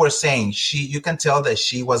 like you were saying, you can tell that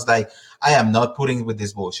she was like, I am not putting with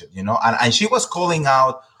this bullshit, you know? And she was calling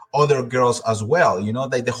out other girls as well, you know?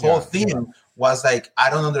 Like the whole thing was like,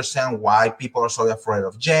 I don't understand why people are so afraid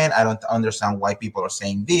of Jen. I don't understand why people are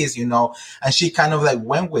saying this, you know? And she kind of like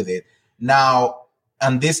went with it. Now,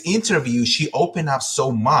 on this interview, she opened up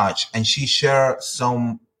so much and she shared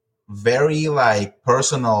some very like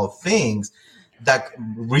personal things that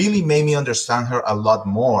really made me understand her a lot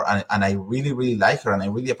more. And I really, really like her and I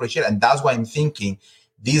really appreciate it. And that's why I'm thinking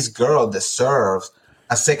this girl deserves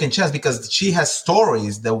a second chance because she has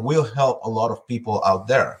stories that will help a lot of people out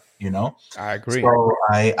there, you know? I agree. So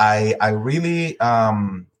I really, I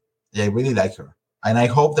really like her. And I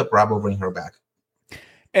hope that Bravo bring her back.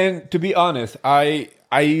 And to be honest, I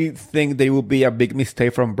think there will be a big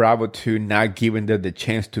mistake from Bravo to not giving them the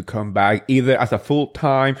chance to come back either as a full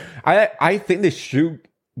time. I think they should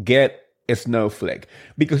get a Snowflake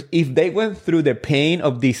because if they went through the pain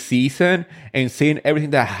of this season and seeing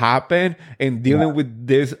everything that happened and dealing with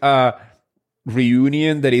this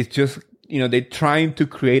reunion that is just, you know, they're trying to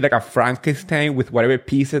create like a Frankenstein with whatever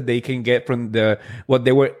pieces they can get from what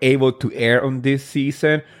they were able to air on this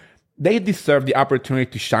season. They deserve the opportunity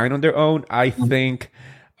to shine on their own. I think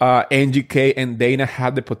NGK and Dana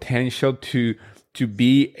have the potential to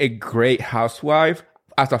be a great housewife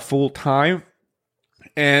as a full time.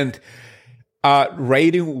 And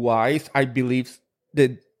rating wise, I believe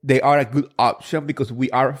that they are a good option because we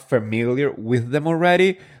are familiar with them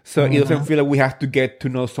already. So it doesn't feel like we have to get to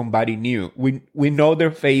know somebody new. We know their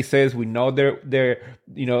faces, we know their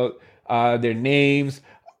names.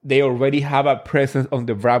 They already have a presence on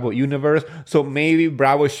the Bravo universe. So maybe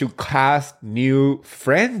Bravo should cast new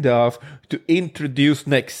friend of to introduce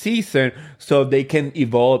next season so they can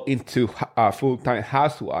evolve into full-time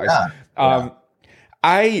housewives.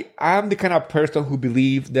 I am the kind of person who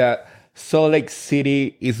believes that Salt Lake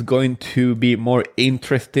City is going to be more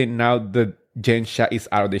interesting now that Jen Shah is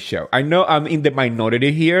out of the show. I know I'm in the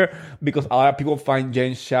minority here because a lot of people find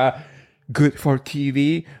Jen Shah good for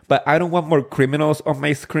TV, but I don't want more criminals on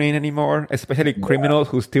my screen anymore, especially criminals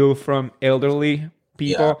who steal from elderly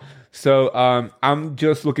people. Yeah. So I'm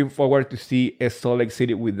just looking forward to see a Salt Lake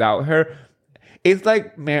City without her. It's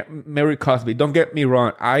like Mary Cosby. Don't get me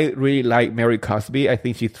wrong. I really like Mary Cosby. I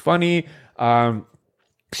think she's funny.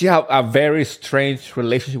 She has a very strange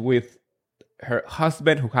relationship with her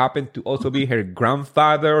husband, who happened to also be her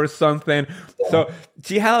grandfather or something. Yeah. So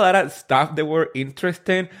she had a lot of stuff that were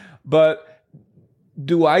interesting. But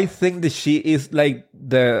do I think that she is like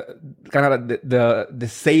the kind of the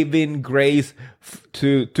saving grace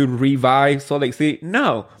to revive Salt Lake City?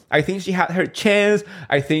 No, I think she had her chance.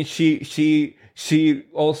 I think she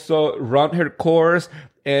also run her course,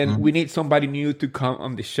 and we need somebody new to come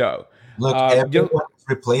on the show. Look, everyone is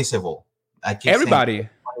replaceable. Everybody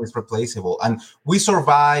is replaceable, and we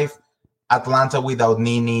survive Atlanta without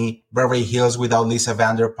Nene, Beverly Hills without Lisa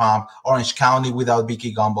Vanderpump, Orange County without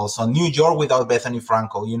Vicky Gumbel, so New York without Bethany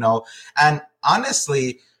Frankel, you know. And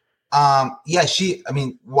honestly,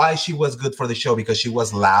 why she was good for the show? Because she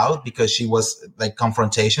was loud, because she was like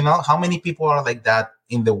confrontational. How many people are like that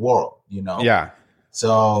in the world, you know? Yeah.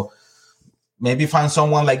 So maybe find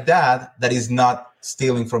someone like that is not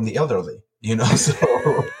stealing from the elderly,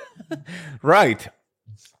 so Right.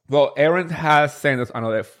 Well, Aaron has sent us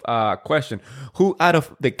another question. Who out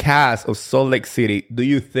of the cast of Salt Lake City do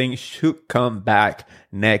you think should come back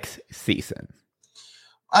next season?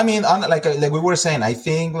 I mean, like we were saying, I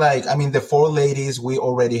think the four ladies, we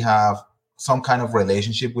already have some kind of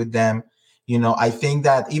relationship with them. I think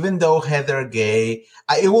that even though Heather Gay,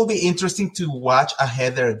 it will be interesting to watch a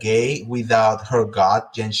Heather Gay without her god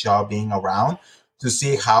Jen Shaw being around to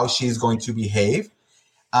see how she's going to behave.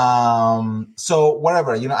 So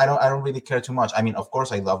whatever, I don't really care too much. I mean, of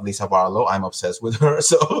course I love Lisa Barlow. I'm obsessed with her.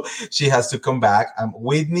 So she has to come back.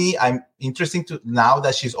 Whitney, I'm interesting to now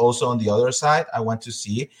that she's also on the other side. I want to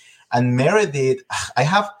see. And Meredith, I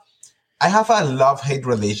have a love-hate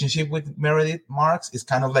relationship with Meredith Marks. It's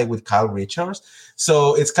kind of like with Kyle Richards.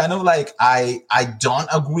 So it's kind of like I don't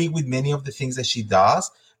agree with many of the things that she does,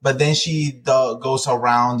 but then she goes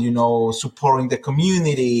around, supporting the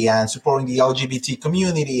community and supporting the LGBT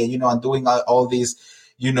community and doing all these,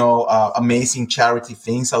 amazing charity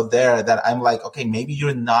things out there that I'm like, okay, maybe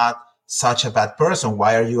you're not such a bad person.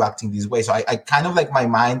 Why are you acting this way? So I kind of like my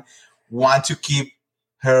mind want to keep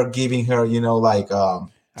her, giving her, a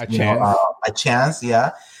chance.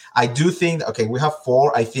 Yeah. I do think, okay, we have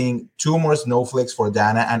four. I think two more snowflakes for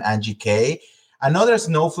Dana and Angie K. Another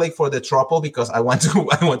snowflake for the Trouble because I want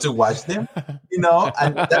to watch them,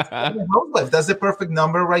 and that's the perfect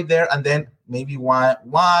number right there. And then maybe one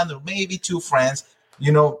or maybe two friends,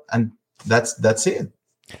 and that's it.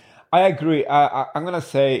 I agree. I'm gonna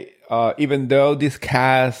say, even though this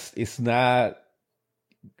cast is not,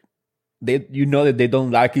 that they don't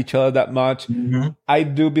like each other that much. Mm-hmm. I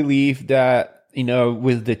do believe that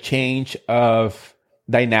with the change of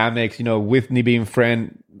dynamics, Whitney being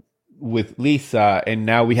friend with Lisa, and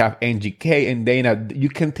now we have Angie K and Dana. You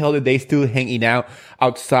can tell that they still hanging out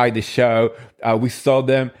outside the show. We saw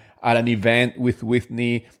them at an event with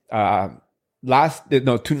Whitney 2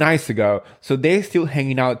 nights ago. So they're still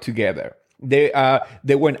hanging out together. They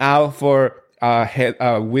went out for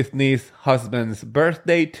Whitney's husband's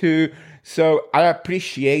birthday too. So I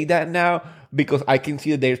appreciate that now, because I can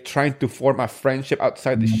see that they're trying to form a friendship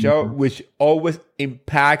outside the show, which always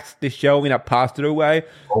impacts the show in a positive way.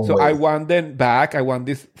 Always. So I want them back. I want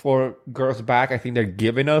these four girls back. I think they're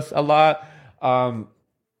giving us a lot.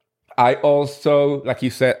 I also, like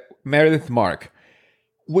you said, Meredith Mark.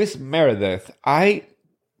 With Meredith,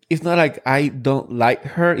 it's not like I don't like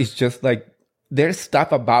her. It's just like there's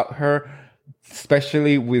stuff about her,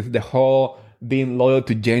 especially with the whole being loyal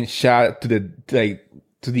to Jen Shah to the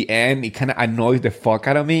end. It kind of annoys the fuck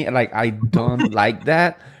out of me. Like, I don't like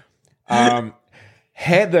that.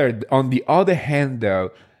 Heather, on the other hand,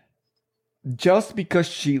 though, just because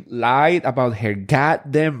she lied about her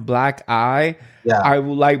goddamn black eye, I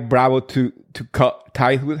would like Bravo to cut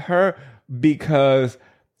ties with her, because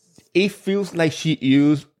it feels like she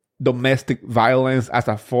used domestic violence as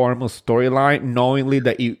a form of storyline, knowingly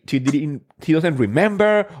that she doesn't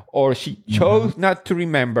remember, or she chose not to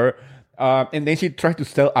remember. And then she tried to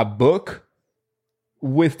sell a book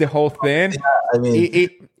with the whole thing. Yeah, I mean,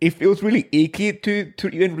 it feels really icky to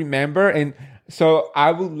even remember. And so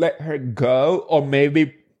I would let her go, or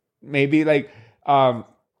maybe like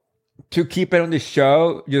to keep it on the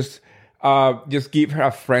show, just give her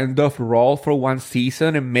a friend of role for one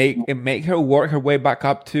season and make her work her way back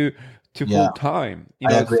up to full time.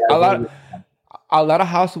 A lot of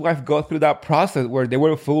housewives go through that process where they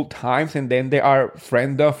were full times and then they are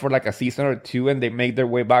friend of for like a season or two, and they make their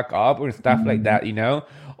way back up or stuff like that,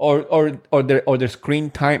 or their screen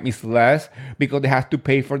time is less because they have to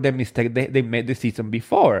pay for the mistake they made the season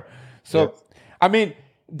before. So, I mean,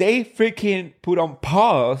 they freaking put on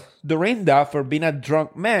pause Dorinda for being a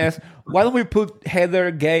drunk mess. Why don't we put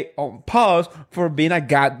Heather Gay on pause for being a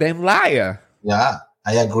goddamn liar? Yeah,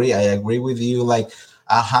 I agree with you, like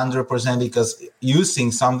 100%, because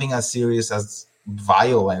using something as serious as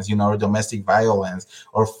violence, or domestic violence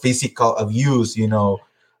or physical abuse,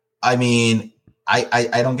 I mean,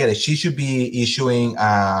 I don't get it. She should be issuing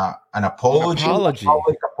an apology, a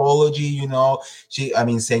public apology,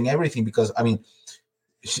 saying everything, because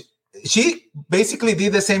she basically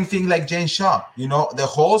did the same thing like Jen Shaw. The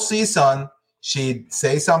whole season she'd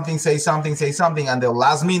say something, and the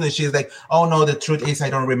last minute she's like, "Oh no, the truth is I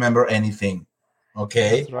don't remember anything."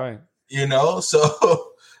 Okay, that's right.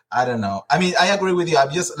 So I don't know. I mean, I agree with you.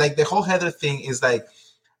 I'm just like, the whole Heather thing is like,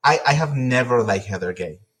 I have never liked Heather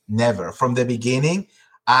Gay. Never. From the beginning,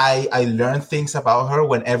 I learned things about her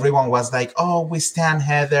when everyone was like, "Oh, we stand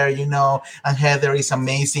Heather, and Heather is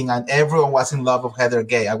amazing," and everyone was in love with Heather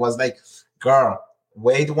Gay. I was like, girl,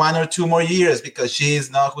 wait 1 or 2 more years because she is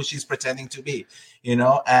not who she's pretending to be,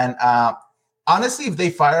 And honestly, if they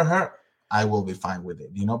fire her, I will be fine with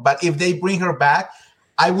it, But if they bring her back,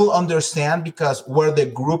 I will understand because where the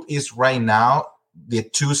group is right now, the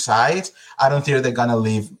two sides, I don't think they're gonna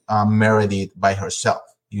leave Meredith by herself,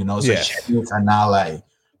 So she Yes. needs an ally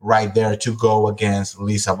right there to go against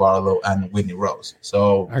Lisa Barlow and Whitney Rose.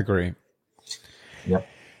 So, I agree. yeah.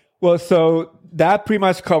 Well, so that pretty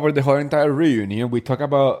much covered the whole entire reunion. We talk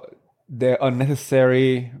about the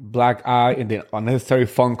unnecessary black eye and the unnecessary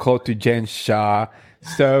phone call to Jen Shah.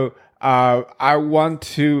 So I want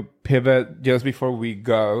to pivot just before we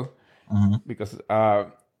go because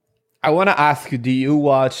I want to ask you, do you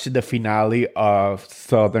watch the finale of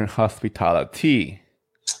Southern Hospitality?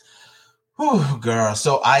 Oh, girl.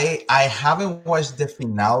 So I haven't watched the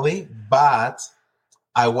finale, but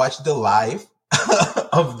I watched the live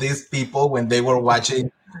of these people when they were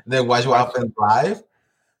watching the Watch What Happens live.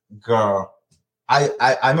 Girl,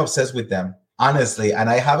 I'm obsessed with them, honestly, and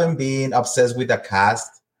I haven't been obsessed with the cast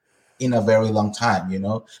in a very long time,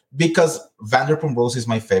 because Vanderpump Rules is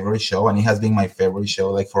my favorite show, and it has been my favorite show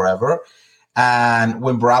like forever. And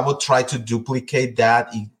when Bravo tried to duplicate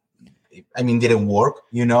that, didn't work,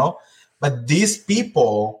 But these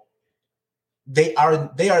people, they are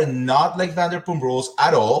not like Vanderpump Rules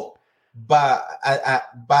at all, but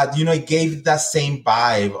it gave that same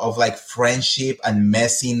vibe of like friendship and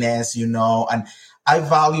messiness, And I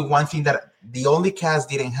value one thing that the only cast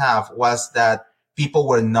didn't have was that people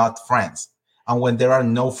were not friends. And when there are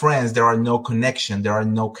no friends, there are no connection, there are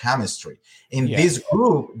no chemistry. In this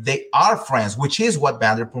group, they are friends, which is what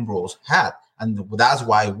Vanderpump Rules had. And that's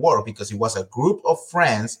why it worked, because it was a group of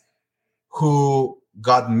friends who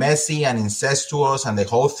got messy and incestuous and the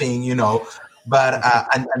whole thing, But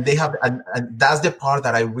and they have and that's the part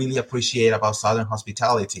that I really appreciate about Southern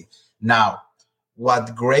Hospitality. Now,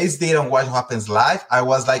 what Grace did on What Happens Live, I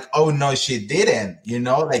was like, oh no, she didn't.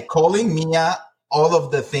 Like calling Mia all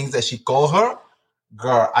of the things that she called her.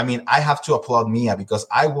 Girl, I have to applaud Mia because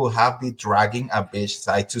I will have been dragging a bitch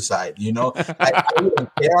side to side. I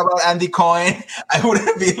wouldn't care about Andy Cohen. I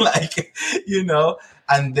wouldn't be like,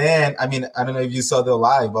 And then, I don't know if you saw the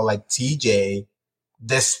live, but like TJ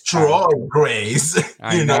destroyed Grace,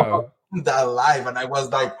 I know. that live, and I was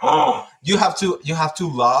like, oh, you have to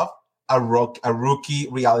love a rookie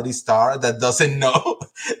reality star that doesn't know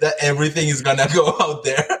that everything is gonna go out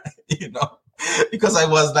there, because I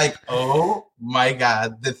was like, oh my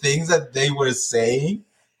God, the things that they were saying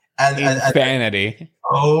and Insanity.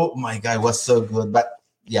 oh my God, it was so good. But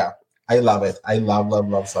yeah, I love it. I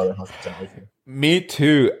love Southern Hospitality. Me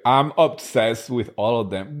too. I'm obsessed with all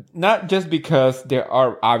of them. Not just because there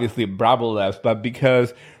are obviously Bravo lefts, but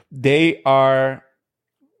because they are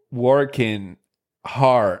working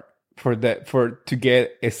hard to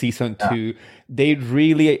get a season 2. They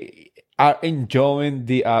really are enjoying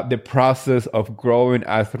the process of growing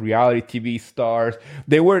as reality TV stars.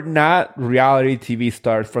 They were not reality TV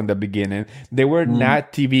stars from the beginning. They were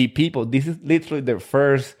not TV people. This is literally their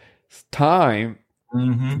first time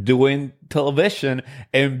doing television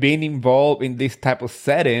and being involved in this type of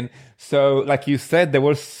setting. So like you said, there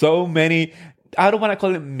were so many, I don't want to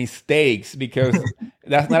call it mistakes because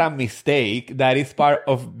that's not a mistake. That is part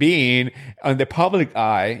of being on the public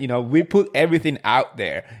eye. We put everything out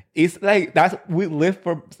there. It's like we live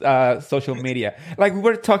for social media. Like we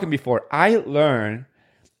were talking before, I learned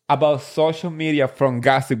about social media from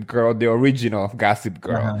Gossip Girl, the original Gossip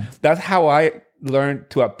Girl. That's how I learned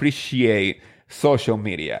to appreciate social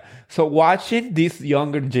media. So watching this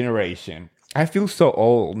younger generation, I feel so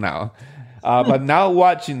old now, but now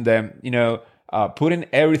watching them, putting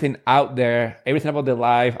everything out there, everything about the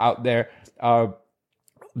life out there.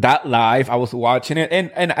 That live, I was watching it,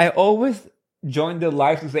 and I always join the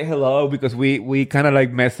live to say hello because we kind of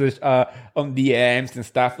like message on DMs and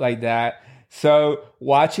stuff like that. So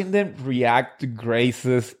watching them react to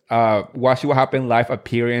Grace's Watch What Happened live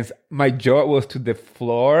appearance, my jaw was to the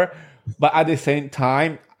floor. But at the same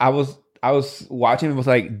time, I was watching and was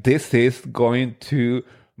like, this is going to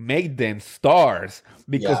make them stars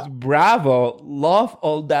because Bravo love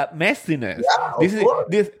all that messiness.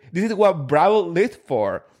 This is what Bravo lived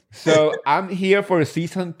for. So I'm here for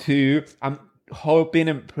season 2. I'm hoping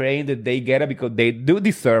and praying that they get it because they do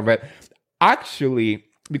deserve it. Actually,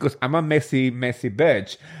 because I'm a messy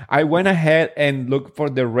bitch, I went ahead and looked for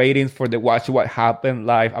the ratings for the Watch What Happened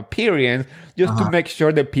live appearance just to make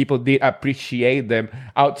sure that people did appreciate them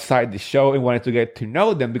outside the show and wanted to get to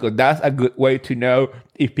know them, because that's a good way to know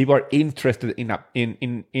if people are interested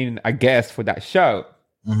in a guest for that show.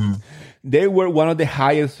 They were one of the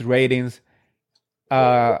highest ratings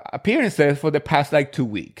appearances for the past like 2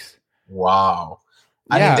 weeks. Wow.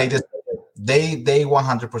 I mean, they Yeah, deserve it. They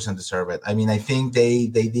 100% deserve it. I mean, I think they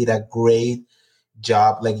did a great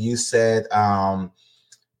job, like you said.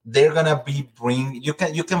 They're gonna be you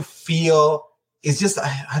can feel. It's just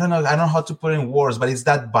I don't know, I don't know how to put it in words, but it's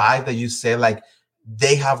that vibe that you say, like,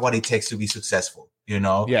 they have what it takes to be successful.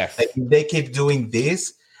 Like, yes. if they keep doing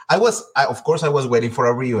this. Of course, I was waiting for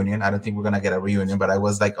a reunion. I don't think we're gonna get a reunion, but I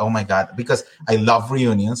was like, oh my god, because I love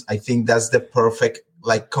reunions. I think that's the perfect,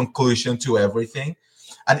 like, conclusion to everything.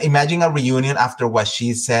 And imagine a reunion after what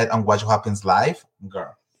she said on What Happens Live,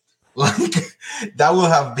 girl. Like, that would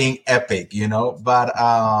have been epic. But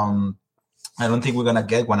I don't think we're gonna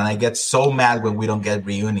get one, and I get so mad when we don't get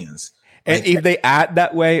reunions. And Like, if they add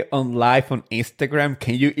that way on live on Instagram,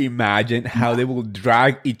 can you imagine how they will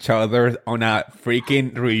drag each other on a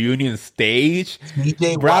freaking reunion stage?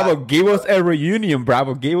 TJ Bravo, was give us a reunion.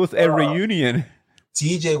 Bravo, give us a reunion.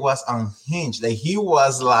 TJ was unhinged. Like, he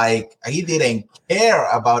was like, he didn't care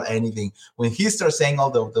about anything when he started saying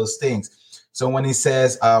all those things. So when he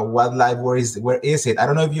says, "What live? Where is it?" I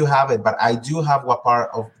don't know if you have it, but I do have what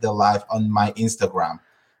part of the live on my Instagram.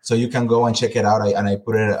 So you can go and check it out. I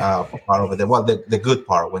put it part of it. Well, the good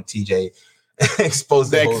part when TJ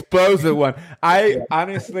exposed the The whole. explosive one. I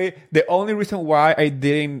honestly, the only reason why I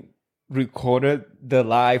didn't recorded the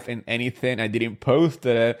live and anything, I didn't post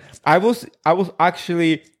it. I was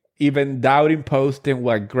actually even doubting posting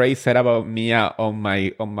what Grace said about Mia on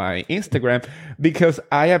my Instagram, because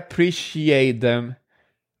I appreciate them,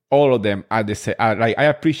 all of them. I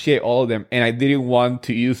appreciate all of them, and I didn't want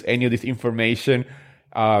to use any of this information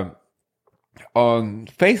on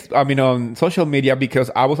Facebook. I mean, on social media,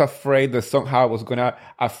 because I was afraid that somehow it was gonna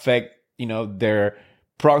affect their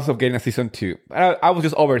process of getting a season 2. I was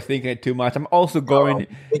just overthinking it too much. I'm also going.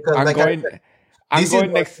 Because, I'm like going. I'm this is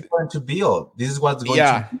going what's next. going to build. This is what's going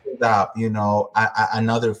Yeah. to build up,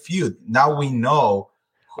 another feud. Now we know.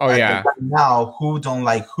 Oh yeah. Right now, who don't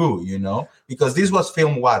like who, because this was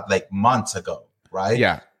filmed like months ago, right?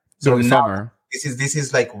 Yeah. So During now summer. this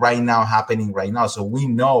is like right now, happening right now. So we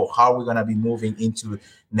know how we're gonna be moving into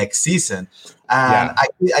next season. And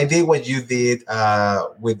Yeah. I did what you did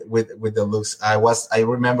with the looks. I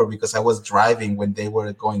remember because I was driving when they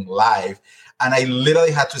were going live, and I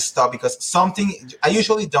literally had to stop because something. I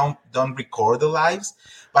usually don't record the lives,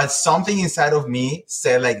 but something inside of me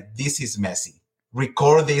said, like, this is messy.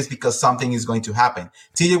 Record this because something is going to happen.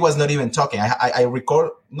 TJ was not even talking. I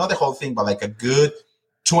record not the whole thing, but like a good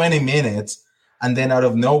 20 minutes. And then out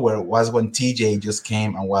of nowhere was when TJ just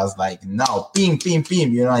came and was like, no, beam,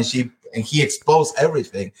 and he exposed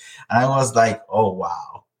everything. And I was like, oh,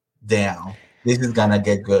 wow, damn, this is going to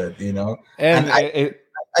get good, And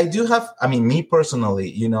I do have, I mean, me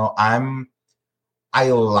personally, I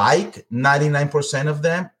like 99% of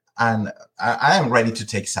them, and I am ready to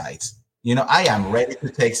take sides. I am ready to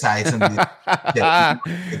take sides.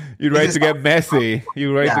 You're ready to get messy.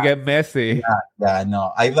 You're ready to get messy. Yeah,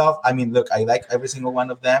 no. Look, I like every single one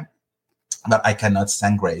of them, but I cannot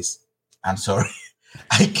stand Grace. I'm sorry.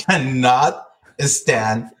 I cannot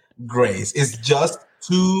stand Grace. It's just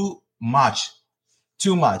too much.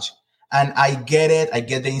 Too much. And I get it. I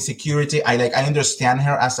get the insecurity. I understand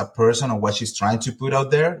her as a person and what she's trying to put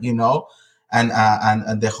out there, and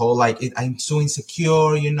the whole, like, I'm so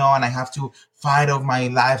insecure, and I have to fight of my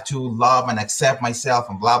life to love and accept myself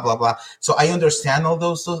and blah, blah, blah. So I understand all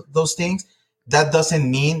those things. That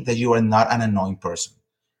doesn't mean that you are not an annoying person.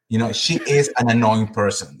 She is an annoying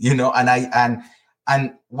person,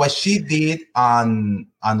 and what she did on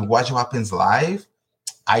What Happens Live,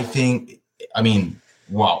 I think, I mean,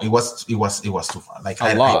 wow, it was too far. Like,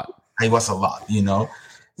 a lot. It was a lot,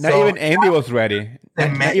 Not even Andy was ready.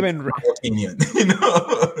 Not even opinion,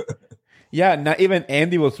 Yeah, not even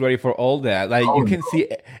Andy was ready for all that. Like, you can see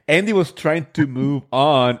Andy was trying to move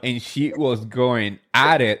on and she was going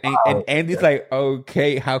at it. And Andy's like,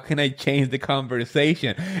 okay, how can I change the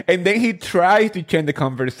conversation? And then he tries to change the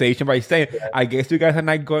conversation by saying, I guess you guys are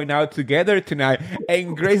not going out together tonight.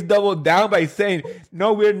 And Grace doubled down by saying,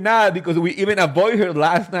 no, we're not, because we even avoided her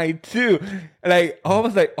last night too. Like, I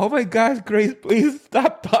was like, oh my gosh, Grace, please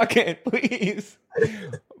stop talking, please.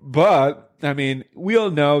 But, I mean, we all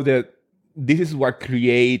know that this is what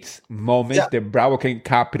creates moments that Bravo can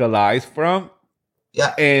capitalize from,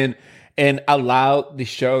 and allow the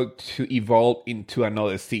show to evolve into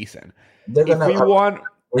another season. They're gonna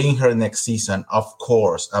bring her next season, of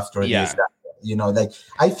course. After this, like,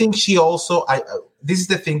 I think she also. This is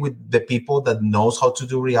the thing with the people that knows how to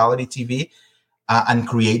do reality TV and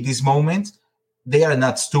create these moments. They are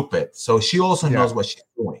not stupid, so she also knows what she's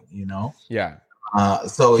doing. Yeah.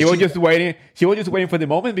 So She was she, just waiting. She was just waiting for the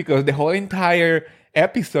moment because the whole entire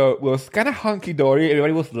episode was kind of hunky dory.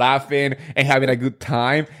 Everybody was laughing and having a good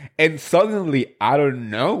time, and suddenly, out of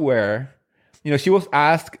nowhere, she was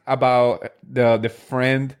asked about the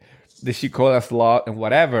friend that she called a slut and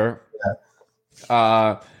whatever.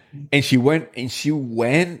 Uh, and she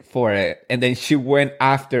went for it, and then she went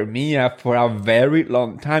after Mia for a very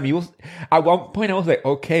long time. It was at one point I was like,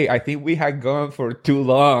 okay, I think we had gone for too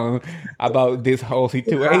long about this whole yeah,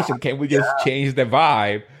 situation. Can we just yeah, change the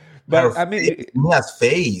vibe? her But I mean, face, Mia's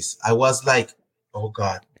face. I was like, oh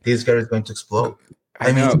God, this girl is going to explode. I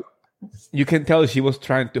I mean, know you can tell she was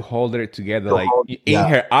trying to hold it together, the like whole, in yeah,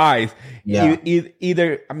 her eyes. yeah.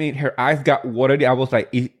 Either, I mean, her eyes got watery. I was like,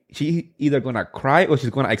 she either gonna cry or she's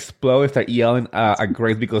gonna explode and start yelling at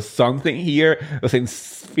Grace because something here doesn't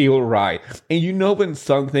feel right. And when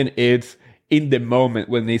something is in the moment,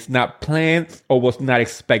 when it's not planned or was not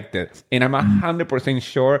expected. And I'm Mm, 100%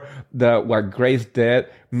 sure that what Grace did,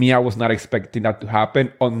 Mia was not expecting that to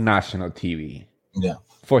happen on national TV. yeah,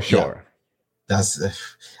 For yeah. sure. That's.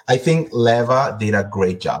 I think Leva did a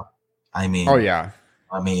great job. I Oh mean, yeah.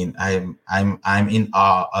 I'm in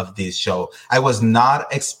awe of this show. I was not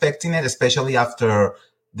expecting it, especially after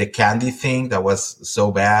the candy thing that was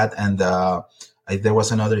so bad, and there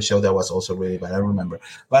was another show that was also really bad. I don't remember,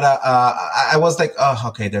 but I was like, oh,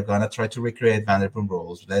 okay, they're gonna try to recreate Vanderpump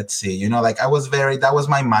Rules. Let's see, like that was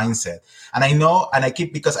my mindset, and I know, and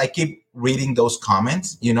because I keep reading those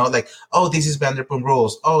comments, like, oh, this is Vanderpump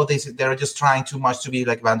Rules. Oh, they're just trying too much to be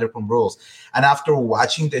like Vanderpump Rules. And after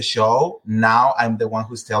watching the show, now I'm the one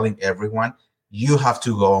who's telling everyone, you have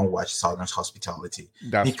to go and watch Southern Hospitality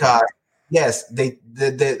That's because right. yes,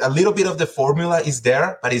 a little bit of the formula is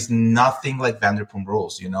there, but it's nothing like Vanderpump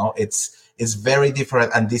Rules. It's very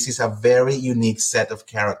different, and this is a very unique set of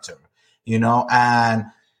character. And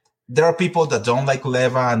there are people that don't like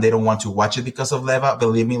Leva and they don't want to watch it because of Leva.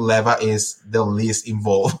 Believe me, Leva is the least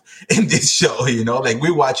involved in this show. Like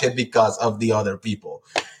we watch it because of the other people.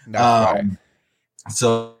 That's right. Um,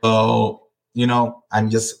 so I'm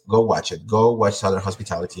just go watch it. Go watch Southern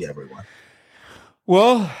Hospitality, everyone.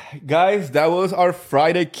 Well, guys, that was our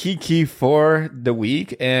Friday Kiki for the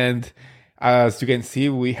week. And as you can see,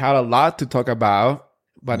 we had a lot to talk about.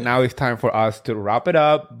 But Yeah. now it's time for us to wrap it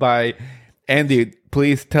up by Andy.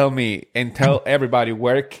 Please tell me and tell everybody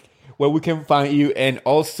where we can find you. And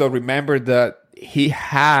also remember that he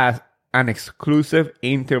has an exclusive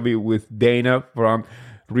interview with Dana from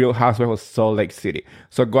Real Housewives of Salt Lake City.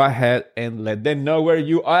 So go ahead and let them know where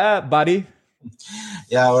you are at, buddy.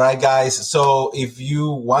 Yeah, all right, guys. So if you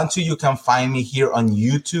want to, you can find me here on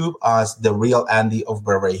YouTube as The Real Andy of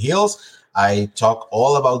Beverly Hills. I talk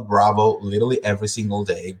all about Bravo literally every single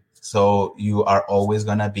day. So you're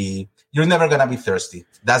never going to be thirsty.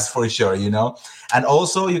 That's for sure, And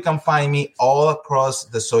also you can find me all across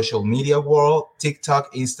the social media world,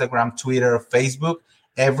 TikTok, Instagram, Twitter, Facebook,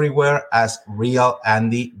 everywhere as Real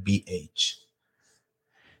Andy BH.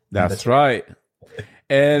 That's right.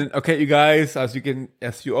 And okay, you guys, as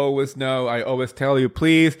you always know, I always tell you,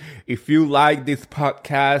 please, if you like this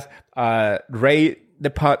podcast, rate the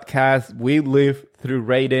podcast. We live through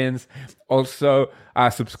ratings. Also,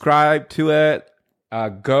 subscribe to it.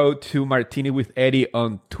 Go to Martini with Eddie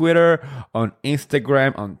on Twitter, on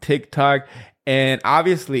Instagram, on TikTok. And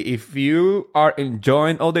obviously, if you are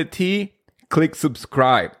enjoying all the tea, click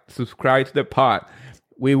subscribe. Subscribe to the pod.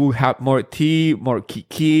 We will have more tea, more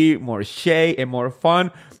Kiki, more Shay, and more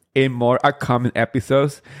fun in more upcoming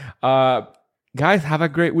episodes. Guys, have a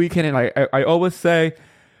great weekend. And I always say,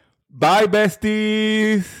 bye,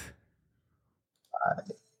 besties.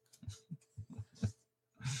 Bye.